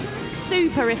it is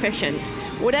super efficient.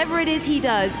 Whatever it is he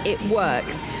does, it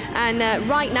works. And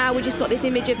right now we just got this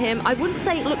image of him. I wouldn't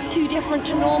say it looks too different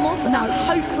to normal, so that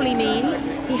hopefully means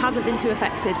he hasn't been too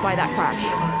affected by that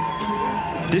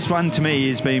crash. This one, to me,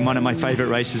 has been one of my favourite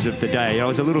races of the day. I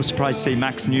was a little surprised to see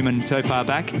Max Newman so far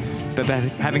back, but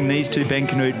having these two, Ben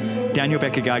Canute, Daniel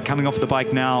Beckergaard, coming off the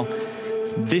bike now,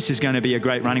 this is going to be a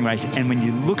great running race. And when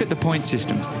you look at the point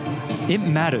system, it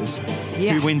matters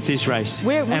who wins this race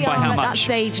We and by are how at much. that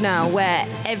stage now where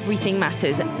everything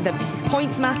matters. The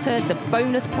points matter, the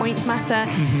bonus points matter,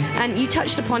 and you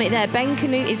touched upon it there. Ben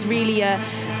Canute is really a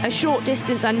short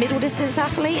distance and middle distance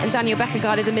athlete, and Daniel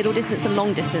Beckergaard is a middle distance and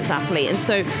long distance athlete, and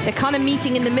so they're kind of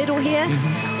meeting in the middle here.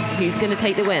 Who's going to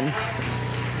take the win?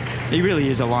 He really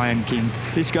is a Lion King.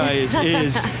 This guy is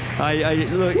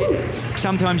look,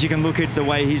 sometimes you can look at the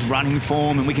way he's running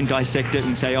form and we can dissect it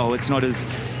and say, oh, it's not as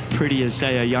pretty as,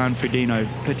 say, a Jan Frodeno,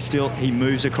 but still he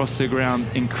moves across the ground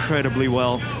incredibly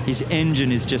well. His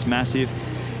engine is just massive.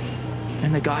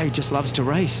 And the guy just loves to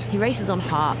race. He races on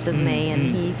heart, doesn't he?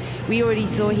 And we already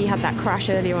saw he had that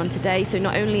crash earlier on today. So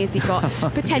not only has he got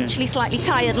potentially slightly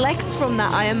tired legs from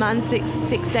that Ironman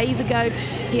six days ago,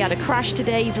 he had a crash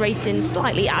today. He's raced in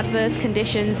slightly adverse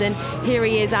conditions, and here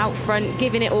he is out front,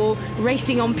 giving it all,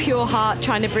 racing on pure heart,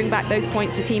 trying to bring back those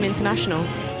points for Team International.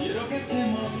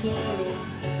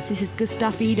 This is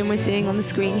Gustav Eden we're seeing on the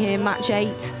screen here, match 8.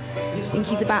 I think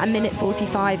he's about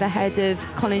 1:45 ahead of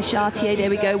Colin Chartier. There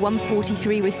we go,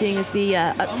 1:43 we're seeing as the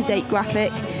up-to-date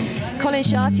graphic. Colin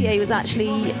Chartier was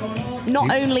actually not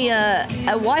only a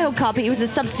wild card, but he was a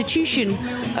substitution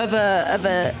of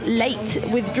a late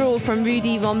withdrawal from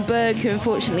Rudy von Berg, who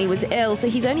unfortunately was ill. So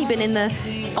he's only been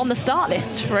on the start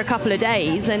list for a couple of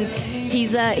days, and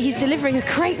he's delivering a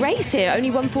great race here, only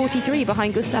 1:43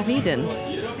 behind Gustav Eden.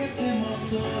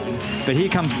 But here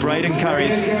comes Braden Curry,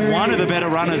 one of the better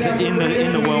runners in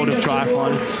the world of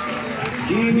triathlon.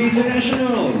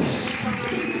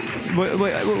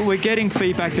 We're getting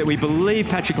feedback that we believe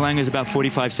Patrick Lang is about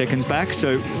 45 seconds back,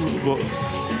 so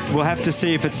we'll have to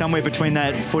see if it's somewhere between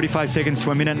that 45 seconds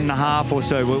to a minute and a half or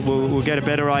so. We'll get a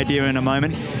better idea in a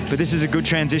moment. But this is a good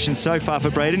transition so far for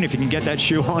Braden. If you can get that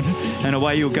shoe on, and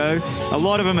away you'll go. A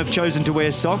lot of them have chosen to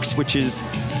wear socks, which is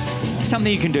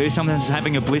something you can do. Sometimes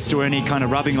having a blister or any kind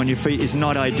of rubbing on your feet is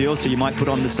not ideal, so you might put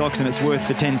on the socks, and it's worth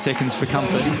the 10 seconds for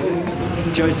comfort.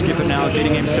 Joe Skipper now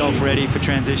getting himself ready for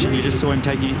transition. You just saw him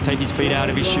take his feet out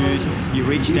of his shoes. You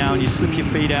reach down, you slip your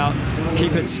feet out,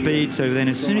 keep at speed, so then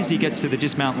as soon as he gets to the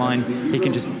dismount line, he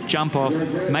can just jump off,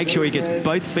 make sure he gets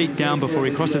both feet down before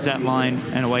he crosses that line,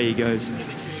 and away he goes.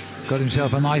 Got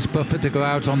himself a nice buffer to go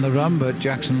out on the run, but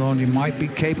Jackson Laundry might be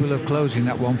capable of closing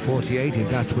that 148 if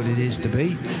that's what it is to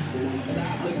be.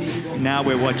 Now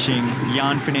we're watching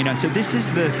Jan Frodeno. So this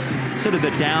is the sort of the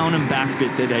down and back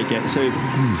bit that they get. So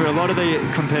for a lot of the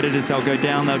competitors, they'll go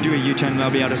down, they'll do a U-turn,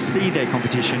 they'll be able to see their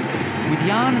competition. With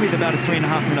Jan with about a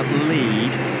 3.5 minute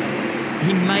lead,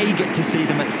 he may get to see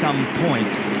them at some point.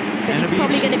 But he's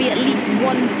probably going to be at least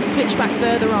one switchback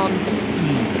further on.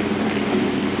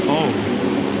 Oh,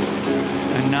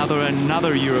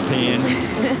 another European,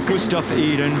 Gustav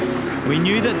Eden. We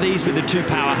knew that these were the two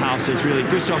powerhouses, really,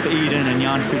 Gustav Eden and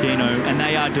Jan Frodeno, and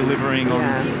they are delivering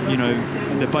on, you know,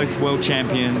 they're both world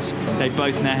champions. They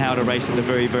both know how to race at the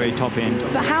very, very top end.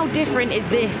 But how different is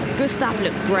this? Gustav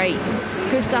looks great.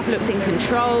 Gustav looks in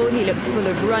control. He looks full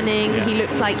of running. Yeah. He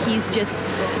looks like he's just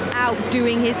out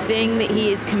doing his thing that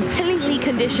he is completely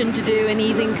conditioned to do, and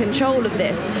he's in control of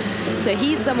this. So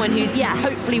he's someone who's, yeah,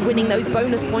 hopefully winning those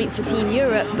bonus points for Team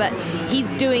Europe, but he's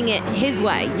doing it his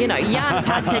way. You know, Jan's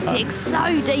had to dig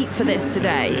so deep for this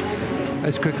today.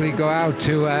 Let's quickly go out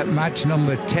to match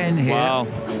number 10 here. Wow.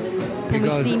 And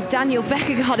we've seen Daniel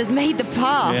Beckergaard has made the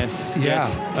pass. Yes,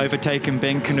 yes. Overtaken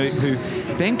Ben Canute, who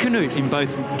Ben Canute, in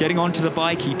both getting onto the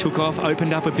bike, he took off,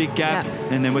 opened up a big gap,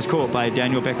 and then was caught by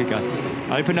Daniel Beckergaard.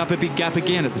 Opened up a big gap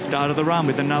again at the start of the run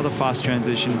with another fast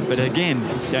transition. But again,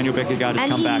 Daniel Beckergaard has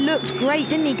come back. And he looked great,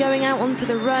 didn't he? Going out onto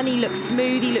the run, he looked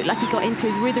smooth. He looked like he got into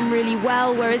his rhythm really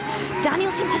well, whereas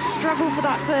Daniel seemed to struggle for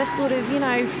that first sort of, you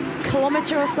know,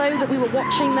 kilometre or so that we were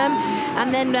watching them.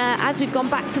 And then as we've gone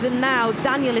back to them now,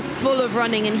 Daniel is full of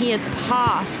running and he has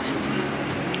passed.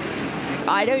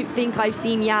 I don't think I've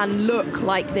seen Jan look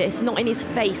like this, not in his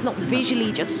face, not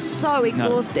visually, just so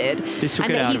exhausted. No. This took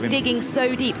and it that out he's of him. digging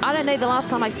so deep. I don't know the last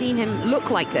time I've seen him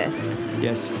look like this.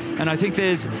 Yes, and I think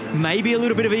there's maybe a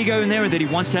little bit of ego in there that he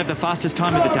wants to have the fastest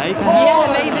time of the day, perhaps.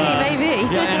 Yeah,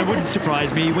 maybe. Yeah, and it wouldn't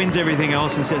surprise me. He wins everything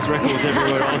else and sets records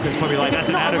everywhere else. It's probably like, that's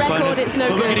an added bonus. It's no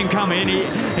but look good. at him come in.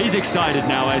 He's excited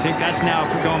now. I think that's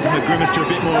now gone from a grimace to a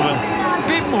bit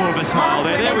more of a smile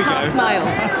there. There we go. Half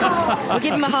smile. We'll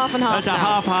give him a half and half. That's a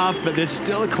half-half, but there's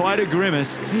still quite a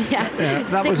grimace. Yeah, that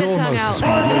stick was the tongue almost out. a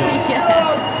smile. Yes.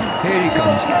 Yeah. Here he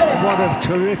comes. What a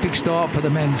terrific start for the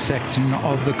men's section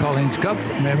of the Collins Cup.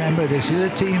 Remember, this is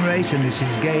a team race, and this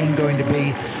is again going to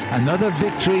be another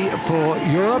victory for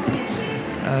Europe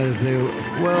as the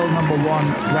world #1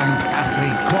 ranked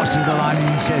athlete crosses the line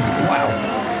and he said, wow,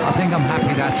 I think I'm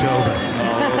happy that's over.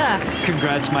 Oh,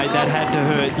 congrats, mate. That had to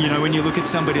hurt. You know, when you look at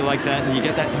somebody like that and you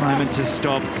get that moment to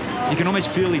stop, you can almost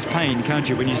feel his pain, can't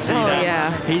you, when you see that?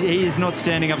 Yeah. He is not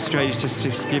standing up straight. He's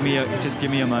just give me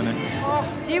a moment.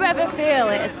 Do you ever feel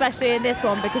it, especially in this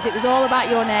one, because it was all about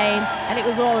your name and it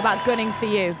was all about gunning for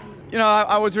you? You know,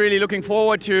 I was really looking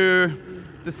forward to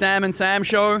the Sam and Sam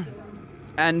show,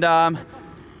 and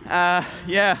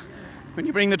yeah, when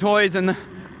you bring the toys and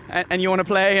you want to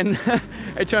play, and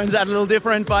it turns out a little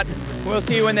different, but we'll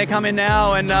see when they come in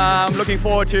now, and I'm looking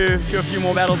forward to a few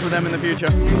more battles with them in the future.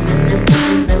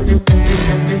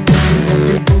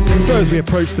 So as we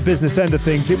approached the business end of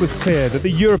things, it was clear that the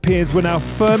Europeans were now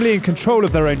firmly in control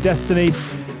of their own destiny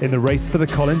in the race for the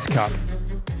Collins Cup.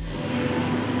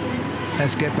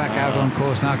 Let's get back out on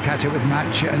course now, catch up with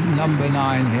match number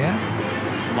 9 here.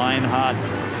 Lionheart.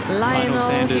 Lionel,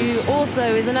 Sanders. who also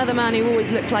is another man who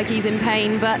always looks like he's in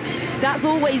pain, but that's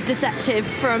always deceptive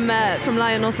from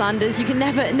Lionel Sanders. You can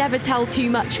never tell too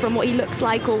much from what he looks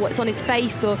like or what's on his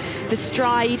face or the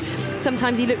stride.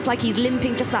 Sometimes he looks like he's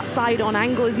limping, just that side-on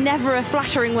angle is never a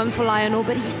flattering one for Lionel,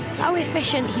 but he's so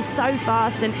efficient, he's so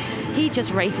fast, and he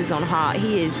just races on heart.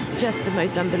 He is just the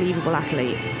most unbelievable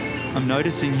athlete. I'm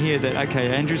noticing here that,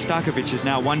 okay, Andrew Starkovic is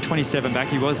now 1:27 back.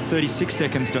 He was 36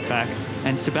 seconds back.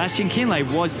 And Sebastian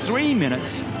Kienle was 3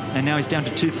 minutes, and now he's down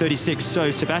to 2:36.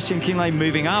 So Sebastian Kienle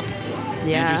moving up.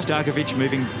 Yeah. Andrew Starkovic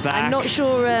moving back. I'm not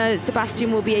sure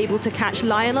Sebastian will be able to catch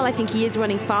Lionel. I think he is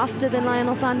running faster than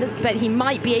Lionel Sanders, but he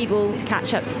might be able to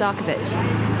catch up to Starkovic.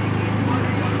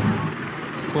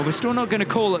 Well, we're still not going to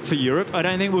call it for Europe. I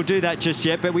don't think we'll do that just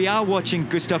yet, but we are watching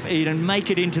Gustav Iden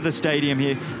make it into the stadium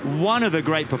here. One of the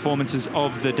great performances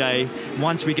of the day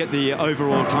once we get the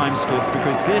overall time splits,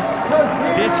 because this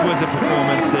was a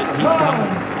performance that he's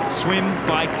come swim,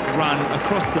 bike, run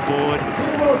across the board,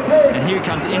 and here he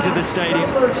comes into the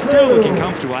stadium, still looking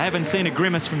comfortable. I haven't seen a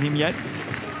grimace from him yet,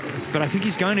 but I think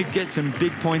he's going to get some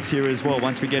big points here as well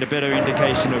once we get a better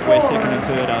indication of where second and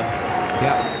third are.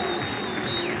 Yeah.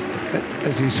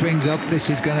 As he swings up, this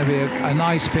is going to be a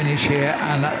nice finish here,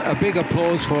 and a big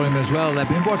applause for him as well. They've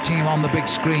been watching him on the big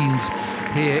screens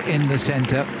here in the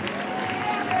centre.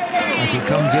 As he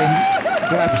comes in,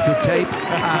 grabs the tape,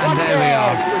 and there we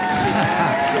are.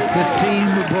 The team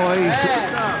boys,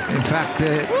 in fact,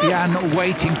 Jan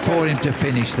waiting for him to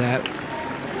finish there.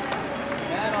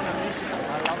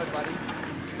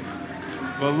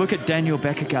 Well, look at Daniel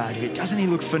Beckergaard here. Doesn't he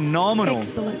look phenomenal?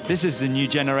 Excellent. This is the new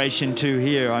generation too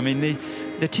here. I mean,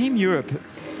 the Team Europe,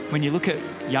 when you look at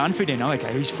Jan Frodeno,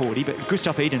 okay, he's 40, but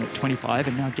Gustav Iden at 25,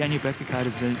 and now Daniel Beckergaard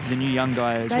is the new young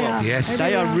guy as well. Yes.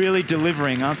 They are really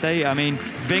delivering, aren't they? I mean,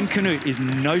 Ben Knut is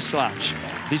no slouch.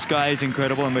 This guy is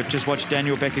incredible, and we've just watched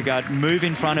Daniel Beckergaard move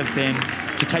in front of Ben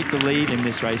to take the lead in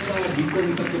this race.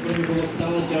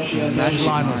 That's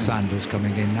Lionel Sanders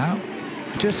coming in now.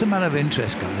 Just a matter of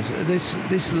interest, guys.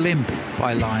 This limp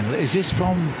by Lionel, is this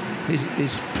from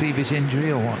his previous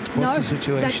injury or what? What's the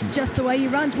situation? That's just the way he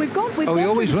runs. We've gone he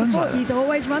always runs like that? He's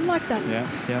always run like that.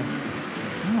 Yeah.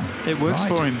 Oh, it works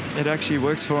for him. It actually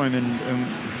works for him,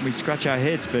 and we scratch our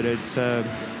heads, but it's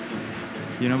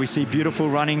you know, we see beautiful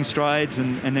running strides,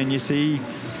 and then you see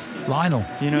Lionel.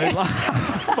 You know, yes.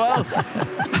 Well,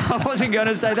 I wasn't going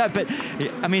to say that, but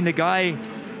I mean the guy.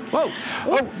 Whoa!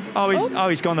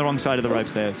 He's gone the wrong side of the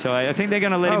ropes there. So I think they're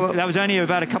going to let him. That was only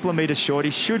about a couple of meters short.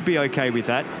 He should be okay with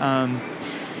that.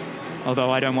 Although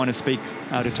I don't want to speak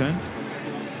out of turn.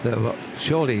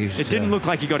 Surely it didn't look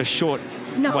like he got a short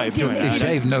way of doing it. He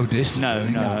shaved no distance.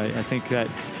 No. I think that.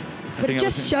 But it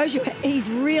just shows you he's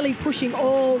really pushing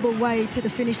all the way to the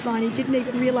finish line. He didn't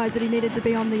even realise that he needed to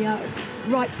be on the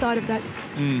right side of that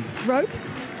rope.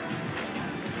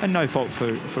 And no fault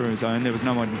for his own. There was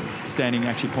no one standing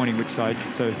actually pointing which side.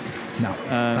 So no,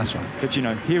 that's right. But you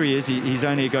know, here he is. He's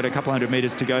only got a couple hundred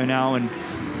meters to go now, and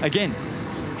again,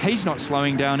 he's not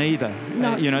slowing down either.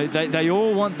 No. You know, they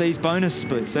all want these bonus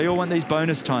splits. They all want these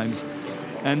bonus times.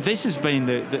 And this has been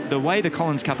the way the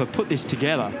Collins Cup have put this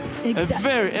together.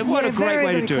 Exactly. What a great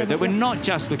way to do clever, it. That we're not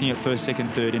just looking at first, second,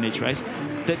 third in each race.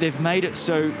 That they've made it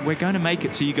so we're going to make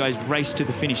it so you guys race to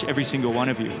the finish, every single one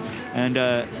of you. And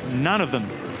none of them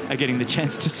are getting the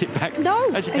chance to sit back. No,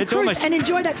 and cruise and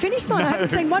enjoy that finish line. I haven't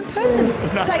seen one person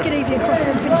take it easy across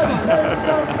that finish line.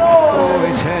 Oh,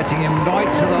 it's hurting him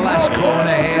right to the last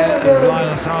corner here as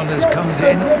Lionel Sanders comes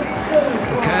in.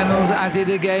 The Colonel's at it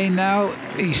again now.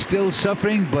 He's still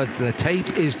suffering, but the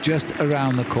tape is just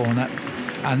around the corner.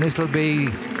 And this will be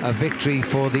a victory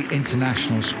for the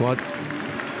international squad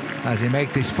as they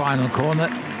make this final corner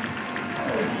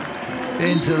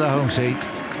into the home seat.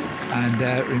 And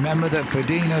remember that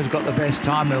Frodeno's got the best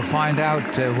time. We'll find out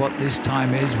what this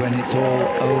time is when it's all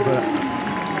over.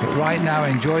 But right now,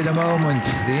 enjoy the moment.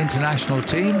 The international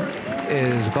team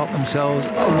has got themselves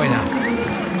a winner.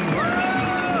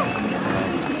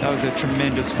 That was a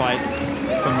tremendous fight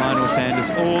from Lionel Sanders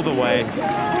all the way.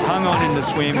 Hung on in the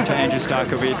swim to Andrew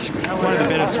Starkovic. One of the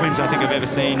better swims I think I've ever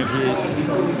seen of his.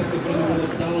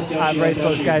 I've raced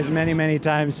those guys many, many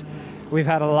times. We've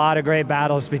had a lot of great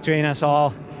battles between us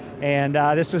all. And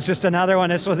this was just another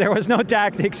one. There was no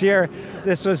tactics here.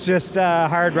 This was just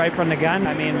hard right from the gun.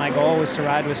 I mean, my goal was to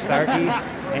ride with Starkey,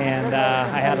 and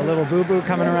I had a little boo-boo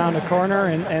coming around the corner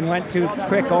and went too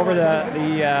quick over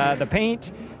the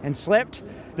paint and slipped.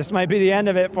 This might be the end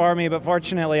of it for me, but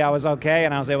fortunately I was okay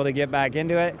and I was able to get back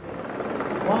into it.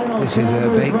 This is a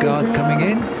Beckergaard coming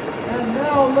in.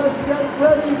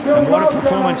 And what a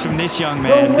performance from this young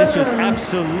man. This was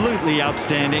absolutely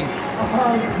outstanding.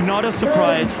 Not a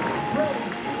surprise.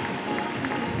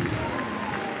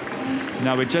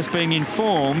 Now we're just being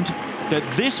informed that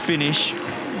this finish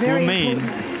will mean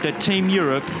that Team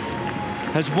Europe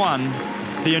has won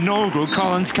the inaugural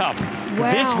Collins Cup.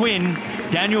 Wow. This win,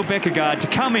 Daniel Beckergaard to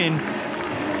come in,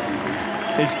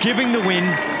 is giving the win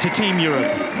to Team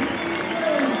Europe.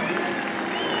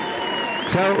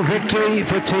 So victory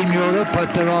for Team Europe,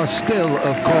 but there are still,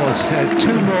 of course, 2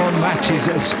 more matches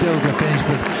still to finish.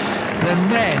 But the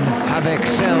men have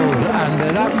excelled, and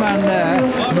that man there,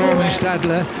 Norman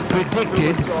Stadler,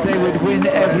 predicted they would win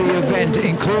every event,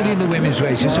 including the women's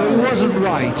races. So he wasn't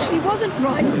right. He wasn't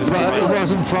right. But he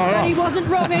wasn't far off. And he wasn't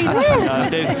wrong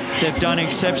either. They've done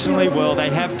exceptionally well. They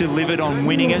have delivered on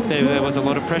winning it. There was a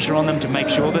lot of pressure on them to make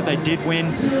sure that they did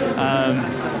win.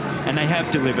 And they have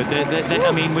delivered.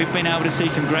 I mean, we've been able to see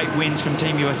some great wins from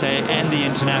Team USA and the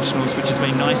internationals, which has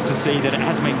been nice to see that it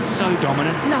hasn't been so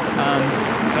dominant. No.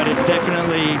 But it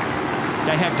definitely,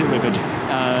 they have delivered.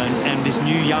 And this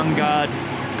new young guard,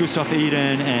 Gustav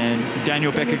Eden and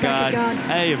Daniel Beckergaard,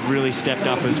 they have really stepped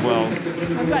up as well.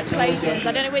 Congratulations.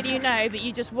 I don't know whether you know, but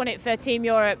you just won it for Team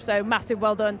Europe, so massive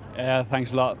well done. Yeah,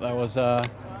 thanks a lot. That was a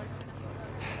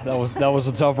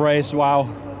tough race. Wow.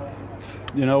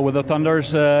 You know, with the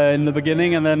thunders in the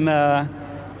beginning, and then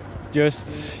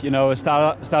just, you know,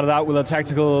 started out with a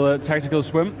tactical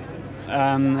swim,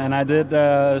 and I did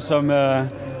some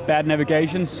bad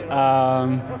navigations.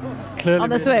 Clearly on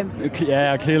the swim?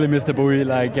 Yeah, I clearly missed the buoy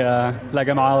like a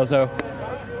mile or so.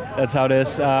 That's how it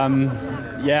is.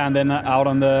 Yeah, and then out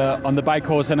on the bike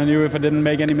course, and I knew if I didn't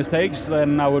make any mistakes,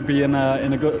 then I would be in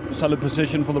a good, solid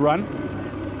position for the run.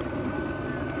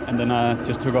 And then I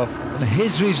just took off.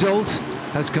 His result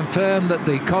has confirmed that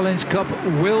the Collins Cup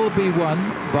will be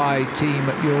won by Team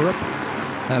Europe,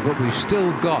 but we've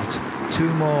still got 2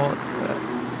 more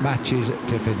matches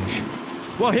to finish.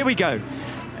 Well, here we go.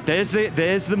 There's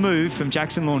the move from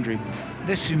Jackson Laundry.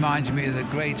 This reminds me of the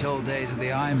great old days of the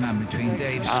Ironman between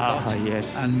Dave Scott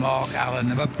and Mark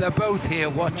Allen. They're both here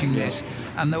watching this,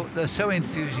 and they're so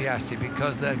enthusiastic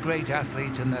because they're great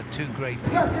athletes and they're 2 great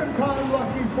people.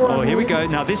 Oh, here we go.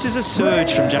 Now, this is a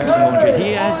surge from Jackson Laundry.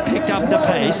 He has picked up the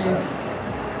pace,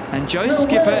 and Joe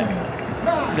Skipper,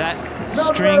 that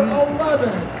string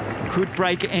could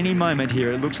break any moment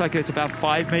here. It looks like it's about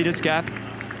 5 meters gap.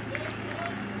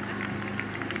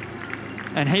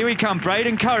 And here we come,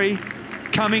 Braden Curry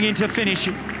coming into finish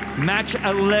match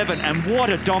 11. And what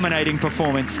a dominating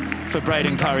performance for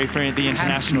Braden Curry for the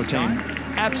international team.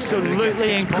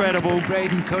 Absolutely incredible.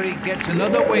 Braden Curry gets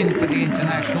another win for the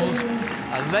internationals.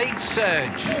 A late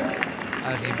surge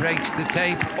as he breaks the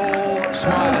tape. All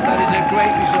smiles. That is a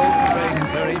great result for Braden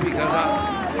Curry, because I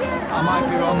might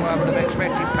be wrong, I would have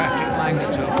expected Patrick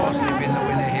Langer to have possibly been the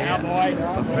winner here.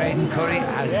 But Braden Curry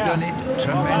has done it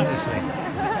tremendously.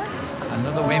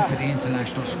 Another win for the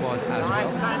international squad as well.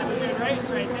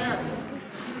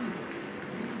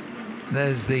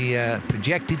 There's the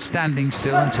projected standing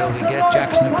still until we get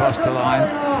Jackson across the line.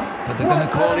 But they're going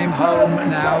to call him home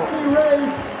now.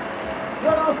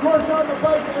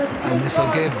 And this will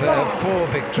give 4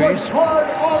 victories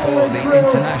for the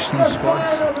international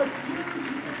squads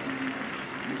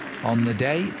on the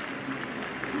day.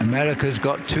 America's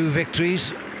got 2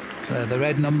 victories. The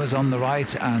red numbers on the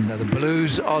right, and the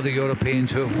blues are the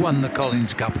Europeans who have won the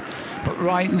Collins Cup. But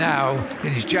right now,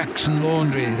 it is Jackson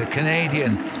Laundry, the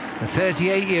Canadian, the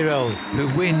 38-year-old, who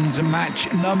wins match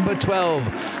number 12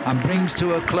 and brings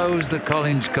to a close the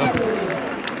Collins Cup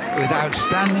with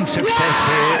outstanding success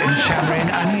here in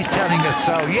Chamarin, and he's telling us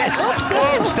so. Yes,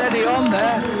 oh, steady on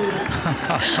there.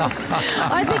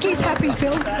 I think he's happy,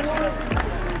 Phil.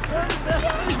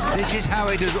 This is how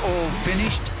it has all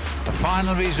finished. The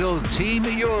final result, Team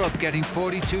Europe getting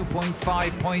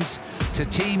 42.5 points to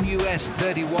Team US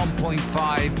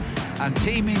 31.5, and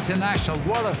Team International,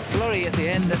 what a flurry at the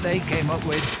end that they came up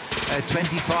with,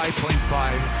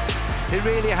 25.5. It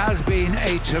really has been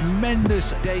a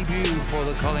tremendous debut for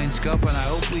the Collins Cup, and I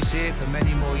hope we see it for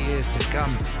many more years to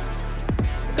come.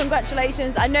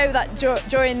 Congratulations. I know that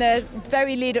during the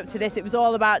very lead up to this, it was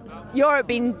all about Europe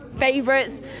being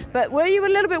favourites, but were you a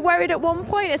little bit worried at one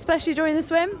point, especially during the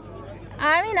swim?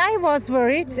 I mean, I was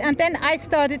worried, and then I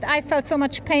felt so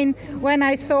much pain when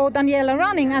I saw Daniela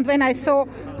running, and when I saw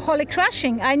Holly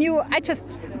crashing. I knew I just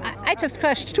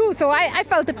crashed too, so I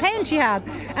felt the pain she had.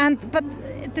 But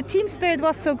the team spirit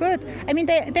was so good. I mean,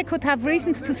 they could have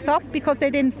reasons to stop because they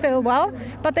didn't feel well,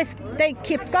 but they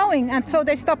kept going, and so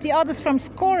they stopped the others from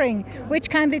scoring,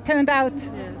 which kind of turned out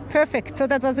perfect. So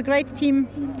that was a great team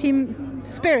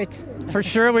spirit. For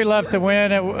sure, we love to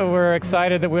win. We're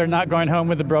excited that we're not going home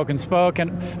with a broken spoke.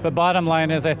 But bottom line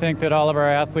is, I think that all of our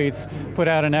athletes put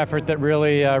out an effort that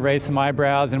really raised some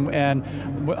eyebrows, and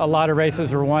a lot of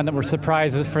races were won that were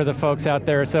surprises for the folks out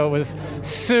there. So it was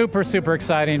super, super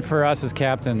exciting for us as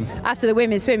captains. After the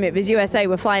women's swim, it was USA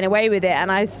were flying away with it,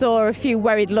 and I saw a few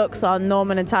worried looks on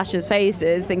Norman and Tasha's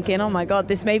faces, thinking, oh my God,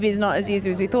 this maybe is not as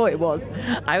easy as we thought it was.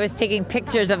 I was taking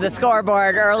pictures of the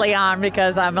scoreboard early on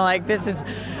because I'm like, this is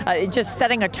just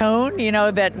setting a tone, you know,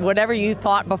 that whatever you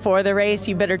thought before the race,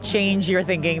 you better change your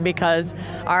thinking because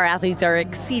our athletes are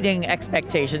exceeding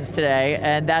expectations today.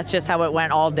 And that's just how it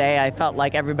went all day. I felt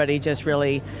like everybody just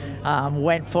really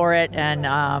went for it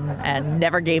and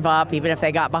never gave up, even if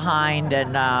they got behind,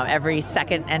 and every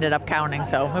second ended up counting.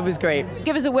 So it was great.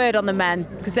 Give us a word on the men,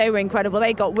 because they were incredible.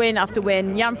 They got win after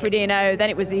win. Jan Frodeno, then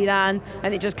it was Ilan,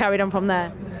 and it just carried on from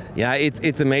there. Yeah,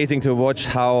 it's amazing to watch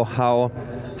how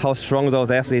strong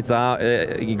those athletes are.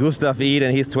 Gustav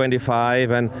Eden, he's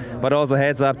 25, but also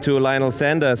heads up to Lionel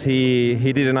Sanders.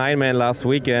 He did an Ironman last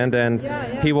weekend and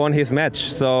he won his match.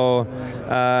 So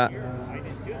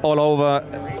all over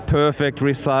perfect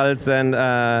results, and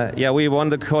yeah, we won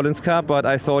the Collins Cup, but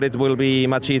I thought it will be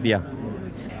much easier.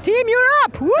 Team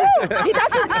Europe! Woo! He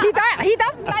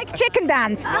doesn't like chicken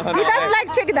dance. He doesn't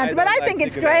like chicken dance, but I think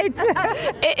it's great.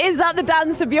 Is that the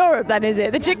dance of Europe then, is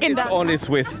it? The chicken dance? Only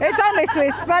Swiss. It's only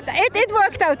Swiss, but it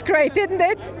worked out great, didn't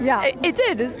it? Yeah. It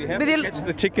did. You have to catch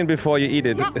the chicken before you eat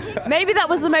it. Maybe that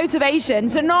was the motivation.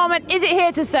 So Norman, is it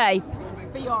here to stay?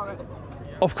 For Europe?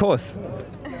 Of course.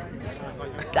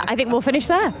 I think we'll finish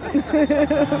there.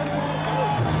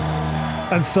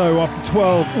 And so, after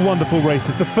 12 wonderful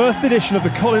races, the first edition of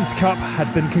the Collins Cup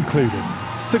had been concluded.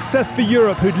 Success for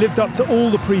Europe, who'd lived up to all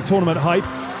the pre-tournament hype,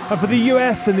 and for the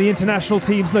US and the international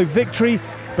teams, no victory,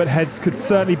 but heads could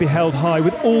certainly be held high,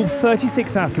 with all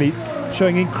 36 athletes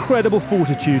showing incredible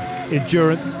fortitude,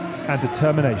 endurance and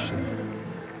determination.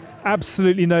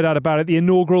 Absolutely no doubt about it, the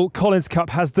inaugural Collins Cup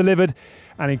has delivered,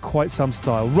 and in quite some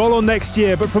style. Roll on next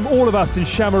year, but from all of us in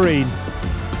Chamarine,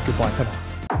 it's goodbye for now.